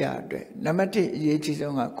စ်ဖို့ရအတွက်နံပါတ်1အရေးကြီး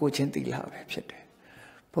ဆုံးကကိုချင်းသီလပဲဖြစ်တယ်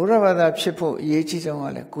ဘုရားဘာသာဖြစ်ဖို့အရေးကြီးဆုံးက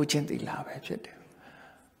လည်းကိုချင်းသီလပဲဖြစ်တယ်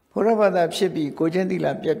ဘုရားဘာသာဖြစ်ပြီးကိုချင်းသီလ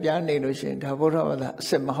ပြတ်ပြားနေလို့ရှိရင်ဒါဘုရားဘာသာအ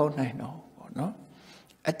စစ်မဟုတ်နိုင်တော့ဘူးပေါ့နော်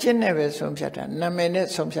အကျင့်နဲ့ပဲဆုံးဖြတ်တာနာမည်နဲ့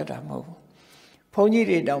ဆုံးဖြတ်တာမဟုတ်ဘူးဘုန်းကြီး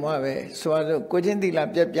တွေတောင်မှပဲဆိုတော့ကိုချင်းသီလ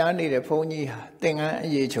ပြတ်ပြားနေတဲ့ဘုန်းကြီးဟာသင်္ကန်းအ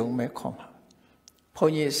ရေးချုံပဲခေါ်မှာဘု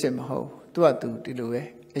န်းကြီးအစစ်မဟုတ်သူကသူဒီလိုပဲ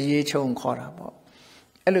အရေးချုံခေါ်တာပေါ့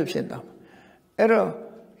အဲ့လိုဖြစ်သွားအဲ့တော့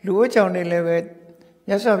လူဝတ်ကြောင့်နေလည်းပဲ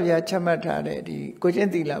မြတ်စွာဘုရားချမှတ်ထားတဲ့ဒီကိုချင်း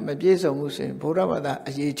သီလမပြည့်စုံမှုဆိုရင်ဘုရားဘာသာ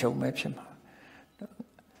အရေးချုံပဲဖြစ်မှာ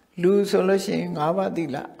လူဆိုလို့ရှိရင်5ပါးသီ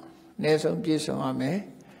လအနည်းဆုံးပြည့်စုံရမယ်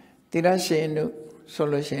သီလရှင်တို့ဆို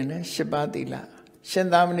လို့ရှိရင်လည်း10ပါးသီလရှင်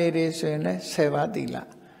သာမဏေတွေဆိုရင်လည်း10ပါးသီလ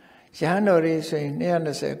ရဟန်းတော်တွေဆိုရင်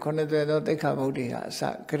220ခုနှစ်သွဲသောသိက္ခာပုဒ်တွေဟာအစ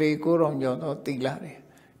ဂရေ9တော်ကျော်သောသီလတွေ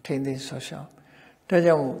ထိမ့်သိမ်းဆောက်ရှောက်ဒါ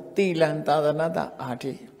ကြောင့်သီလံသာသနတအာ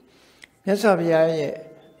ဓိမြတ်စွာဘုရားရဲ့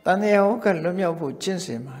တန်တရားဝကလွတ်မြောက်ဖို့ကျင့်စ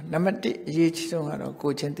ဉ်မှာနံပါတ်1အရေးကြီးဆုံးကတော့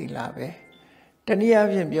ကိုချင်းသီလပဲတနည်းအား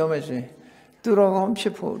ဖြင့်ပြောမယ်ဆိုရင်သူတော်ကောင်းဖြ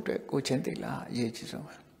စ်ဖို့အတွက်ကိုချင်းသီလအရေးကြီးဆုံး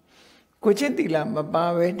ပဲကိုချင်းသီလမပါ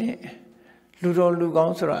ဘဲနဲ့လူတော်လူကော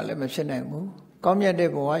င်းဆိုတာလည်းမဖြစ်နိုင်ဘူးကောင်းမြတ်တဲ့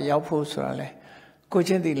ဘဝရောက်ဖို့ဆိုတာလည်းကို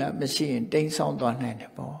ချင်းသီလမရှိရင်တိမ်းဆောင်းသွားနိုင်တ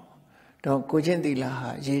ယ်ပေါ့တော့ကိုချင်းသီလဟာ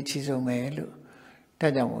အရေးကြီးဆုံးပဲလို့ဒါ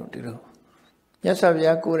ကြောင့်မို့ဒီလိုမြတ်စွာဘု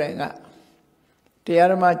ရားကိုယ်တိုင်ကတရား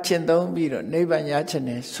ဓမ္မကျင့်သုံးပြီးတော့နိဗ္ဗာန်ရချင်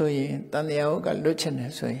တယ်ဆိုရင်တန်တရားကလွတ်ချင်တ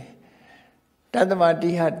ယ်ဆိုရင်တတ္တမ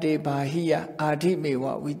တိဟတေဘာဟိယအာဓိမေဝ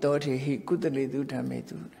ဝိတောထေဟိကုသလေတုဓမ္မေ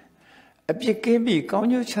တုအပြစ်ကင်းပြီးကောင်း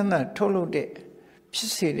ကျိုးချမ်းသာထုတ်လုပ်တဲ့ဖြ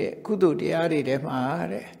စ်စေတဲ့ကုသိုလ်တရားတွေထဲမှာ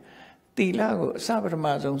တဲ့သီလကိုအစပထမ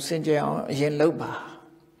ဆုံးစင်ကြယ်အောင်အရင်လုပ်ပါ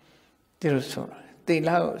ဒီလိုဆိုတာသီလ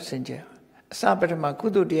ကိုစင်ကြယ်အစပထမကု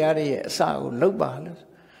သိုလ်တရားတွေရဲ့အစကိုလုပ်ပါလို့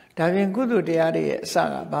ဒါပြင်ကုသိုလ်တရားတွေရဲ့အစ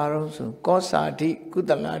ကဘာလို့ဆိုကောစာဓိကု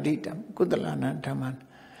သလာဓိဓမ္မကုသလနာဓမ္မ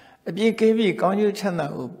အပြည့်ကင်းပြီးကောင်းကျိုးချမ်းသာ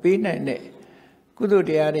ကိုပေးနိုင်တဲ့ကုသိုလ်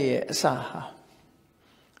တရားတွေရဲ့အစဟာ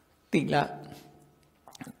သီလ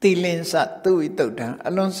သီလင်္စသူဝိတုဒ္ဓံအ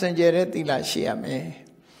လွန်စင်ကြယ်တဲ့သီလရှိရမယ်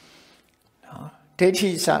နော်ဒိဋ္ဌိ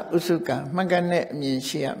စဥစုကမှန်ကန်တဲ့အမြင်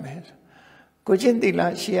ရှိရမယ်ကိုချင်းသီလ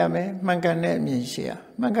ရှိရမယ်မှန်ကန်တဲ့အမြင်ရှိရ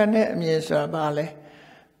မှန်ကန်တဲ့အမြင်ဆိုတာဘာလဲ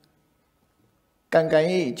ကံကံ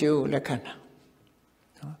ရဲ့အကျိုးလက်ခံတာ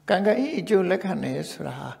ကံကံရဲ့အကျိုးလက်ခံတယ်ဆို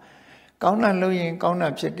တာဟာကောင်းတာလုပ်ရင်ကောင်းတာ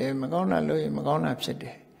ဖြစ်တယ်မကောင်းတာလုပ်ရင်မကောင်းတာဖြစ်တ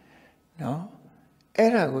ယ်နော်အဲ့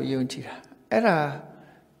ဒါကိုယုံကြည်တာအဲ့ဒါ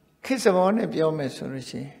ခေတ်စမောနဲ့ပြောမယ်ဆိုလို့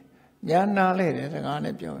ရှိရင်ညာနာလဲတဲ့စကား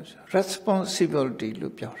နဲ့ပြောဆို responsibility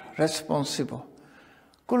လို့ပြောတာ responsible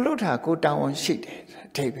ကိုလှုပ်တာကိုတာဝန်ရှိတယ်အ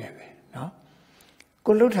ဓိပ္ပာယ်ပဲနော်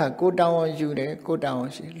ကိုလှုပ်တာကိုတာဝန်ယူတယ်ကိုတာဝန်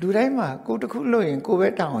ရှိလူတိုင်းမှာကိုတစ်ခုလုပ်ရင်ကိုပဲ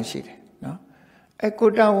တာဝန်ရှိတယ်နော်အဲ့ကို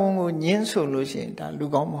တာဝန်ကိုညှင်းဆိုလို့ရှိရင်ဒါလူ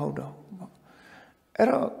ကောင်းမဟုတ်တော့ဘူးပေါ့အဲ့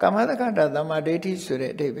တော့ကာမတက္ကတာသမ္မာဒိဋ္ဌိဆို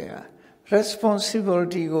တဲ့အဓိပ္ပာယ်က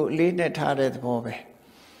responsibility ကိုအလေးနဲ့ထားတဲ့သဘောပဲ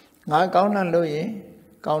ငါကောင်းတာလုပ်ရင်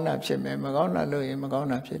ကောင်းတာဖြစ်မယ်မကောင်းတာလုပ်ရင်မကောင်း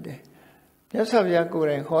တာဖြစ်တယ်မြတ်စွာဘုရားကိုယ်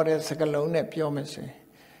တိုင်ဟောတဲ့စကားလုံးနဲ့ပြောမယ်ဆိုရင်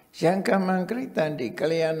ယံကမ္မံကရိတန္တိက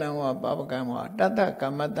လျာဏံဝပါပကံဝတတ္တက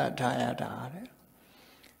မ္မတ္တထာယတာတဲ့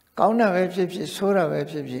ကောင်းတာပဲဖြစ်ဖြစ်ဆိုးတာပဲ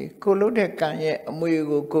ဖြစ်ဖြစ်ကိုလုပ်တဲ့ကံရဲ့အမွေ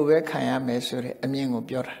ကိုကိုပဲခံရမယ်ဆိုတဲ့အမြင်ကို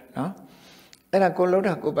ပြောတာနော်အဲ့ဒါကိုလုပ်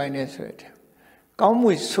တာကိုပိုင်နေဆိုတဲ့ကောင်း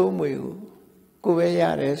မွေဆိုးမွေကိုပဲရ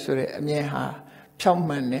တယ်ဆိုတဲ့အမြင်ဟာ ဖြောင့်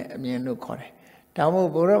မှန်တဲ့အမြင်လို့ခေါ်တယ်ဒါမို့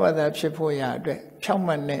ဗုဒ္ဓဘာသာဖြစ်ဖို့ရအတွက်ဖြောင့်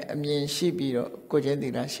မှန်တဲ့အမြင်ရှိပြီးတော့ကိုယ်ချင်းသီ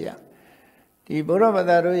လရှိရဒီဗုဒ္ဓဘာ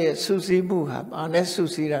သာတို့ရဲ့စုစည်းမှုဟာဘာနဲ့စု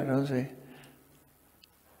စည်းတာတော့ဆိုရင်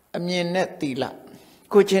အမြင်နဲ့သီလ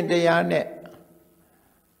ကိုယ်ချင်းတရားနဲ့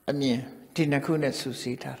အမြင်ဒီနှစ်ခုနဲ့စုစ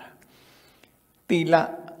ည်းထားတာသီလ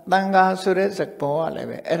တန်ခါဆိုတဲ့စကားကလည်း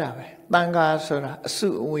ပဲအဲ့ဒါပဲတန်ခါဆိုတာအစု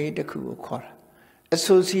အဝေးတစ်ခုကိုခေါ်တာ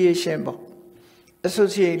association ပေါ့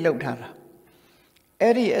associate လုပ်ထားတာ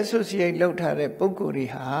အဲ့ဒီ associate လုပ်ထားတဲ့ပုဂ္ဂိုလ်တွေ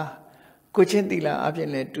ဟာကိုချင်းသီလအပြင်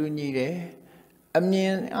လည်းတူညီတယ်အမြ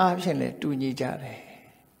င်အပြင်လည်းတူညီကြတယ်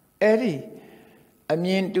အဲ့ဒီအမြ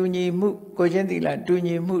င်တူညီမှုကိုချင်းသီလတူ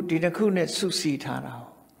ညီမှုဒီတစ်ခုနဲ့စုစည်းထားတာ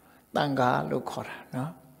တန်ခါလို့ခေါ်တာ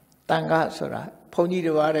နော်တန်ခါဆိုတာဘုန်းကြီးတ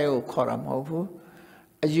စ်ပါးတည်းကိုခေါ်တာမဟုတ်ဘူး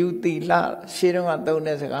အယူသီလရှေးတုန်းကသုံး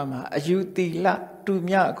တဲ့စကားမှာအယူသီလတူ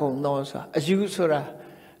မြကုန်သောဆိုတာအယူဆိုတာ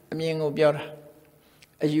အမြင်ကိုပြောတာ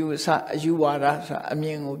အယူအဆအယူဝါဒဆိုတာအမြ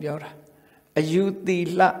င်ကိုပြောတာအယူသီ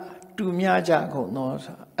လတူမြကြကုန်သော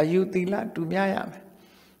ဆိုတာအယူသီလတူမြရမယ်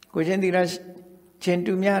ကိုချင်းသီလချင်း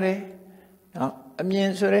တူမြတယ်နော်အမြင်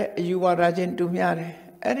ဆိုတဲ့အယူဝါဒချင်းတူမြတယ်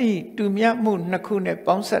အဲ့ဒီတူမြမှုနှစ်ခုနဲ့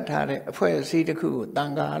ပေါင်းစပ်ထားတဲ့အဖွဲ့အစည်းတစ်ခုကိုတ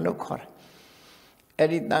န်ခါလို့ခေါ်တယ်အဲ့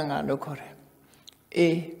ဒီတန်ခါလို့ခေါ်တယ်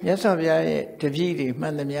အေးမြတ်စွာဘုရားရဲ့တပည့်တွေမှ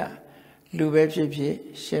န်သမျှလူပဲဖြစ်ဖြစ်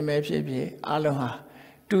ရှင်ပဲဖြစ်ဖြစ်အလုံးဟာ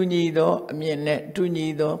တူညီသောအမြင်နဲ့တူညီ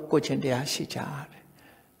သောကိုယ်ချင်းတရားရှိကြတယ်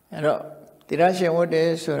အဲ့တော့သီလရှင်ဝတ်တယ်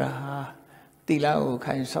ဆိုတာဟာသီလကို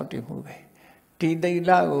ခိုင်ဆောက်တည်မှုပဲဒီသီ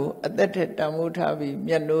လကိုအသက်ထက်တန်ဖိုးထားပြီး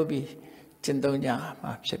မြတ်နိုးပြီးကျင့်သုံးကြ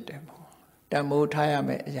မှာဖြစ်တယ်ပေါ့တန်ဖိုးထားရမ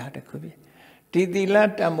ယ့်အရာတစ်ခုပဲဒီသီလ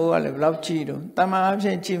တန်ဖိုးကလည်းဘယ်လောက်ကြီးတော့တမန်အဖြ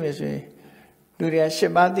စ်ကြည့်မယ်ဆိုရင်လူတွေက၈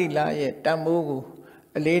ပါးသီလရဲ့တန်ဖိုးကို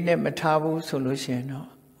အလေးနဲ့မထားဘူးဆိုလို့ရှိရင်တော့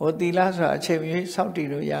ဟိုသီလဆိုတာအချိန်ကြီးစောင့်တည်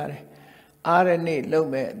လို့ရတယ်အားရနေ့လုံး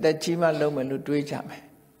မဲ့အသက်ကြီးမှလုံးမဲ့လို့တွေးကြမယ်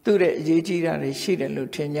သူ့ရဲ့အရေးကြီးတာတွေရှိတယ်လို့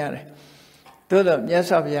ထင်ကြတယ်သို့တော့မြတ်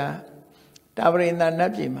စွာဘုရားတာဝရိန္ဒန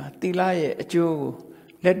တ်ပြည်မှာသီလရဲ့အကျိုးကို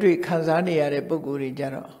လက်တွေ့ခံစားနေရတဲ့ပုဂ္ဂိုလ်တွေကြ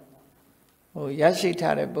တော့ဟိုရရှိ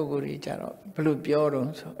ထားတဲ့ပုဂ္ဂိုလ်တွေကြတော့ဘယ်လိုပြောတော့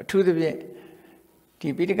ဆိုအထူးသဖြင့်ဒီ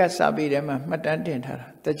ပိဋကစာပေထဲမှာမှတ်တမ်းတင်ထားတာ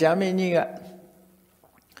တရားမင်းကြီးက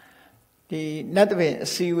ဒီနတ်တပင်အ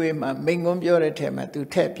စည်းအဝေးမှာမိန့်ခွန်းပြောတဲ့ထဲမှာသူ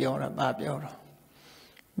ထည့်ပြောတာဗာပြောတော့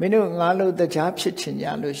မင်းတို့ငါလို့တရားဖြစ်ချင်ကြ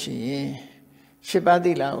လို့ရှိရင်ရှစ်ပါး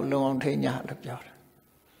သီလကိုလုံအောင်ထိန်းကြလို့ပြော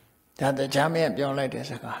တာဒါတရားမင်းပြောလိုက်တဲ့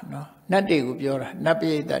စကားနော်နတ်တွေကိုပြောတာနတ်ပိ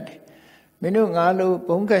ဋကတ်တွေမင်းတို့ငါလို့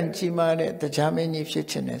ဘုံကံကြီးမားတဲ့တရားမင်းကြီးဖြစ်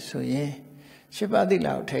ချင်တယ်ဆိုရင်ရှစ်ပါးသီလ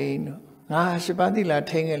ကိုထိန်းလို့ငါရှစ်ပါးသီလ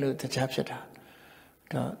ထိန်းခဲ့လို့တရားဖြစ်တာ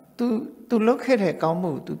တော့ तू လုတ်ခဲ့တဲ့ကောင်း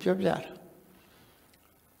မှု तू ပြောပြတာ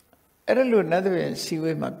အဲ့ဒါလို့နတ်တွေစီ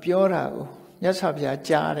ဝေးမှာပြောတာကိုမြတ်စွာဘုရား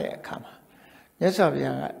ကြားတဲ့အခါမှာမြတ်စွာဘု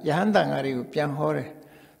ရားကယဟန်တန်ဃာတွေကိုပြန်ဟောတယ်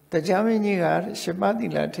တရားမင်းကြီးကရှစ်ပါးသီ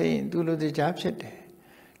လထိရင်သူလိုတရားဖြစ်တယ်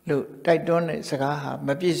လို့တိုက်တွန်းတဲ့စကားဟာမ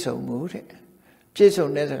ပြည့်စုံဘူးတဲ့ပြည့်စုံ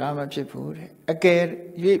တဲ့စကားမဖြစ်ဘူးတဲ့အကယ်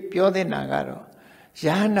၍ပြောတဲ့နာကတော့ယ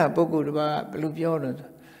ဟန္တာပုဂ္ဂိုလ်တစ်ပါးဘယ်လိုပြောလို့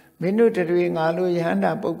မင်းတို့တွေငါလိုယဟန္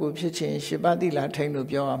တာပုဂ္ဂိုလ်ဖြစ်ခြင်းရှစ်ပါးသီလထိန်လို့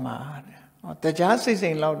ပြောရမှာတဲ့တရားစိတ်စိ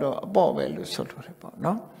မ်လောက်တော့အပေါ့ပဲလို့ဆိုလို့တယ်ပေါ့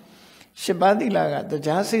နော်ရှစ်ပါးသီလကတ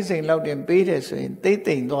ရားစိတ်စိမ်လောက်တင်ပေးတယ်ဆိုရင်သိ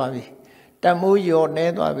သိမ်သွားပြီတမိုးလျော်နေ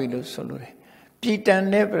သွားပြီလို့ဆိုလို့တယ်ပြည်တန်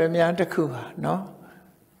တဲ့ပရမညာတစ်ခုဟာနော်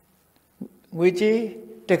ငွေကြေး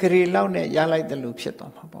တကရီလောက်နဲ့ရလိုက်တယ်လို့ဖြစ်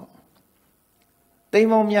သွားမှာပေါ့သိမ်း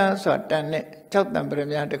ပေါင်းများစွာတန်တဲ့ကြောက်တံပရ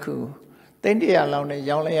မညာတစ်ခုသိန်း100လောက်နဲ့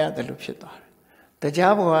ရောင်းလိုက်ရတယ်လို့ဖြစ်သွားတယ်တ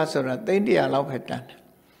ရားဘဝဆိုတာသိန်း100လောက်ပဲတန်တယ်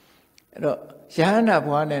အဲ့တော့ယဟန္တာဘ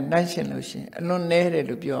ဝနဲ့နှိုင်းရှင်လို့ရှိရင်အလွန်နည်းတယ်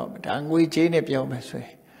လို့ပြောမှာဒါငွေကြေးနဲ့ပြောမယ်ဆိုရ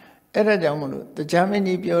င်အဲ့ဒါကြောင့်မလို့တရားမင်း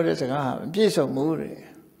ကြီးပြောတဲ့စကားဟာမပြည့်စုံဘူးတဲ့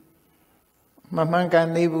မမှန်ကန်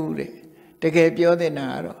သေးဘူးတဲ့တကယ်ပြောတဲ့နာ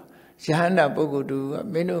ကတော့ယဟန္တာပုဂ္ဂိုလ်တူက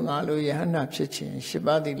မင်းတို့ငါလိုယဟန္တာဖြစ်ခြင်းရှစ်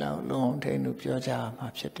ပါးသီလကိုလုံအောင်ထိန်းလို့ပြောကြမှာ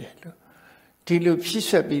ဖြစ်တယ်လို့ဒီလိုဖြည့်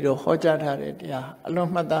ဆွက်ပြီးတော့ဟောကြားထားတဲ့တရားအလွန်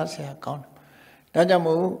မှတ်သားစရာကောင်းတယ်ဒါကြောင့်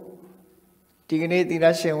မို့ဒီကနေ့သီလ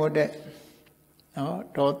ရှင်ဝတ်တဲ့နော်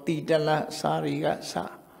ဒေါ်တီတလစာရီကစ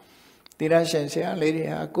သီလရှင်ဆရာလေးတွေ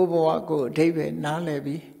ဟာကိုယ့်ဘဝကိုအဓိပ္ပာယ်နားလည်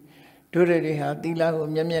ပြီးတို့တွေဟာသီလကို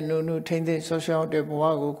မျက်မျက်နှုံနှုံထိမ့်သိဆော့ရှော့တဲ့ဘဝ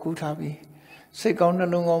ကိုကူးထားပြီးစိတ်ကောင်းနှ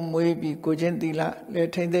လုံးကောင်းမွေးပြီးကိုချင်းသီလလ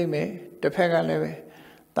ည်းထိမ့်သိမ့်မယ်တစ်ဖက်ကလည်းပဲ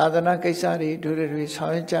သာသနာကိစ္စတွေတို့တွေဆော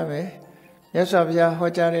င်ရွက်ကြမယ်မြတ်စွာဘုရားဟော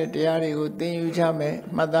ကြားတဲ့တရားတွေကိုသင်ယူကြမယ်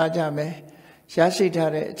မှတ်သားကြမယ်ရရှိ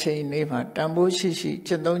ထားတဲ့အချိန်လေးမှာတန်ဖိုးရှိရှိ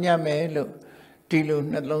ကျင့်သုံးကြမယ်လို့ဒီလို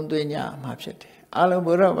နှလုံးသွင်းကြမှာဖြစ်တယ်အလုံး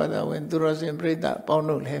ဘုရားဘာသာဝင်သူတော်စင်ပြိဿပေါင်း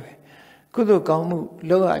တို့လည်းပဲကုသိုလ်ကောင်းမှု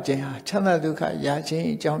လုပ်ရခြင်းဟာချမ်းသာဒုက္ခရခြင်း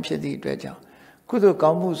အကြောင်းဖြစ်သည့်အတွက်ကြောင့်ကုသိုလ်ကော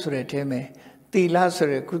င်းမှုဆိုတဲ့ထဲမှာသီလဆို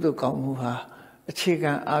တဲ့ကုသိုလ်ကောင်းမှုဟာအခြေ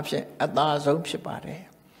ခံအားဖြင့်အသာဆုံးဖြစ်ပါတယ်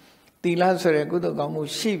သီလဆိုတဲ့ကုသိုလ်ကောင်းမှု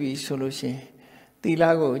ရှိပြီဆိုလို့ရှိရင် တီလာ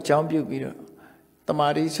ကိုအကြောင်းပြုပြီးတော့တမာ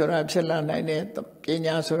ရီဆိုတာဖြစ်လာနိုင်တယ်ပ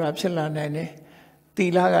ညာဆိုတာဖြစ်လာနိုင်တယ်တီ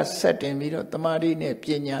လာကဆက်တင်ပြီးတော့တမာရီနဲ့ပ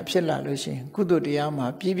ညာဖြစ်လာလို့ရှိရင်ကုသိုလ်တရားမှာ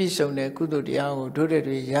ပြည့်ပြည့်စုံတဲ့ကုသိုလ်တရားကိုတို့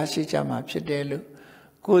တွေရရှိကြမှာဖြစ်တယ်လို့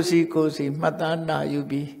ကိုစီမှတ်သားနာယူ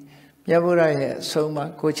ပြီးမြတ်ဗုဒ္ဓရဲ့အဆုံးအမ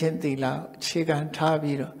ကိုချင်းတီလာအခြေခံထား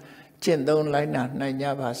ပြီးတော့ကျင့်သုံးလိုက်နိုင်ကြ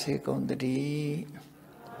ပါစေကုန်သတည်း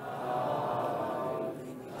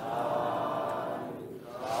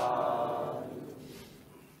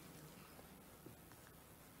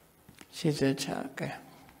ရှိစေချကဲ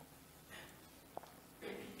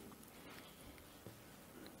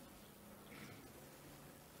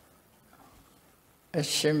အ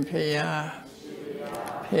ရှင်ဖေယ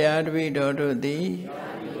ဖေယတပည့်တော်တို့သည်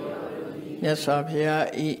မြတ်စွာဘုရား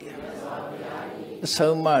ဤအ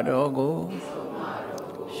ဆုံးအမတော်ကို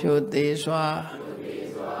ရှုသေးစွာ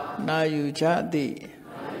နာယူကြသည့်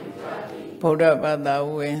ဗုဒ္ဓဘာသာ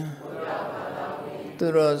ဝင်သူ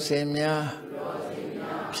တော်စင်များ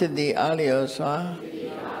ဖြစ်သည့်အားလျော်စွာ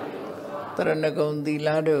တရဏဂုံသီလ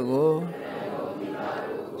တို့ကို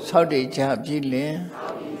ဆောက်တည်ကြပြီးလင်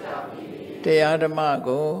တရားဓမ္မ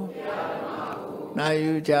ကိုနာ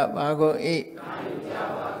ယူကြပါကုန်၏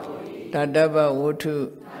တတ္တဗဝတ္ထု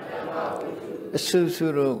အစုစု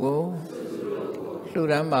တို့ကိုလှူ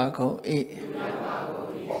ဒါန်းပါကုန်၏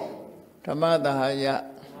ဓမ္မသဟာယ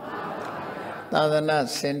သာသနာ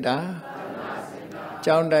စင်တာ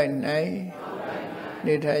ကျောင်းတိုက်၌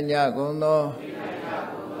နေထိုင်ကြကုန်သော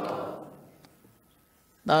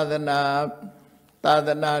သာသ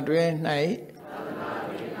နာတွင်၌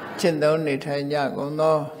ကျင့်သုံးနေထိုင်ကြကုန်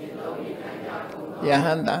သောယဟ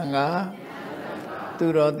န်တန်ကသူ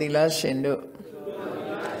တော်သီလရှင်တို့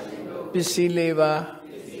ပစ္စည်းလေးပါ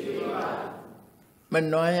မ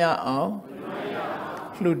နှွမ်းရအောင်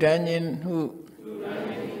လှူဒန်းခြင်းဟု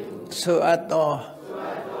ဆိုအပ်သော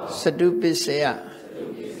စတုပစ္စယ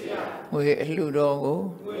ငွေအလှူတော်ကို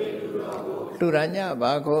လှူဒါန်းကြ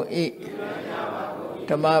ပါကုန်၏ဓ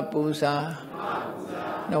မ္မပူဇာ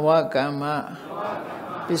နဝကမ္မ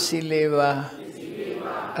ပစ္စည်းလေးပါ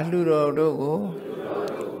အလှူတော်တို့ကို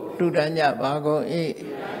လှူဒါန်းကြပါကုန်၏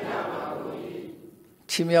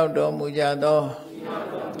ချီးမြှောက်တော်မူကြသော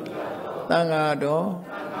သံဃာတော်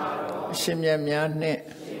အရှင်မြတ်များနှင့်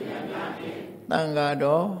သံဃာ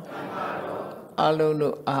တော်အလုံး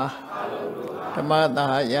တို့အားဓမ္မသ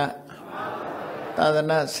ဟာယသာသ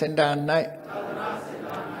နာစင်တာ၌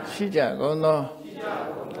ရှိကြကုန်သော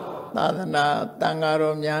သာသနာသံဃာ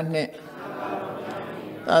တော်များနှင့်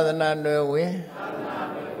သာသနာ့နယ်ဝင်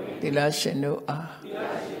သီလရှင်တို့အား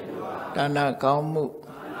ဒါနကောင်းမှု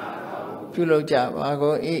ပြုလုပ်ကြပါ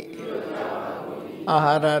ကုန်၏အာ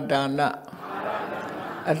ဟာရဒါန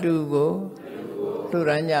အလှူကိုလှူ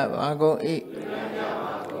ဒါန်းကြပါကုန်၏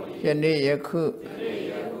ယနေ့ယခု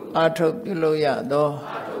အာထုတ်ပြုလုပ်ရသော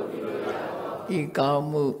ဤကောင်း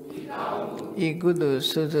မှုဤကုသိုလ်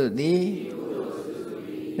စုစုသည်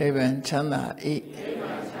နိဗ္ဗာန်ချမ်းသာ၏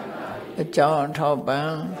အကြောင်းအထောက်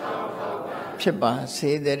ပံ့ဖြစ်ပါ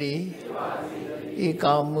စေတည်းဤ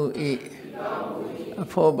ကောင်းမှုဤအ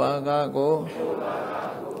ဖို့ဘာကကို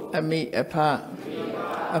အမိအဖ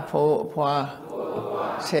အဖို့အဖွာ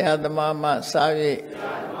ဆရာသမားမှစား၍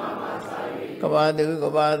ကဘာသူက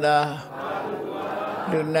ဘာသာ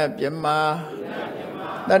လူနဲ့မြမ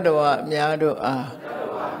တတ္တဝအများတို့အား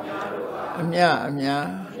အမြ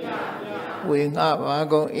ဝေငှပါ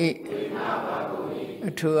ကုန်၏အ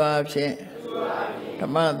ထူးအားဖြင့်ဓ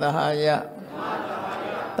မ္မသဟာယ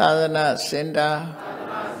သာသနာစင်တာ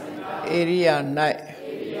ဧရိယာ၌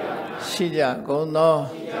ရှိကြကုန်သော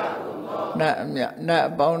နတ်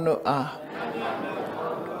အပေါင်းတို့အား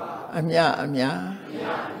အမြ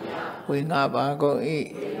ဝေငှပါကုန်၏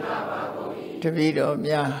တပည့်တော်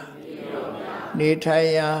များနေထိုင်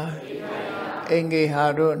ရာအင်္ဂေဟာ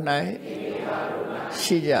တို့၌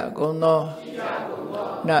ရှိကြကုန်သော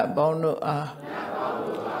နတ်ပေါင်းတို့အား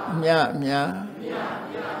အမြ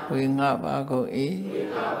ဝေငှပါကုန်၏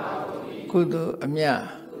ကုသိုလ်အမြ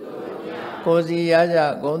ကိုယ်စီရကြ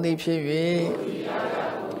ကုန်သည်ဖြစ်၍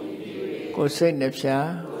ကိုယ်စိတ်နှဖျား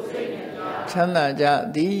ချမ်းသာကြ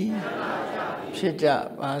သည်ဖြစ်ကြ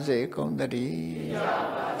ပါစေကုန်သတည်း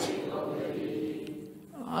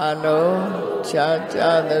အလုံးချာကြ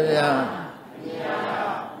သမျှ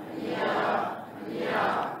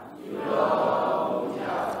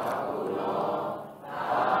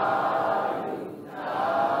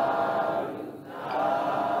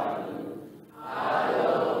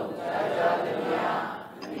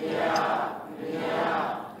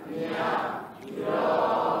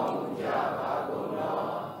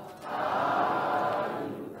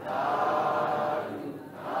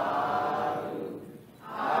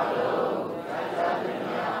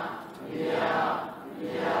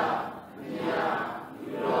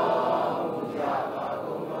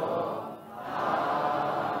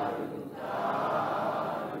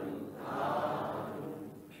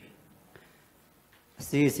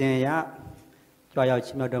စီစဉ်ရကြွားရောက်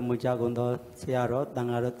ချီးမြှောက်တော်မူကြကုန်သောဆရာတော်တန်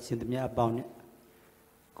ဃာတော်ရှင်သူမြတ်အပေါင်းနဲ့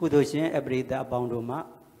ကုသိုလ်ရှင်အပရိသတ်အပေါင်းတို့မှ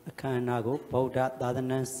အခမ်းအနားကိုဗုဒ္ဓသာသ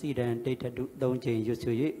နာစီရန်တိတ်တု၃ချိန်ရွတ်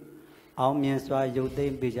ဆို၍အောင်မြင်စွာရုပ်သိ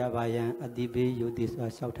မ်းပေးကြပါရန်အတိပေးယုတိစွာ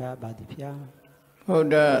လျှောက်ထားပါသည်ဖျားဗုဒ္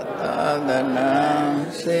ဓသာသနာ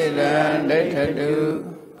စေရန်ဒိဋ္ဌတု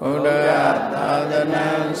ဗုဒ္ဓသာသနာ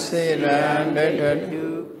စေရန်ဒိဋ္ဌတု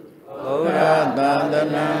ဗုဒ္ဓသာသ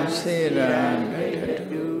နာစေရန်ဒိဋ္ဌ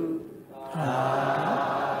တု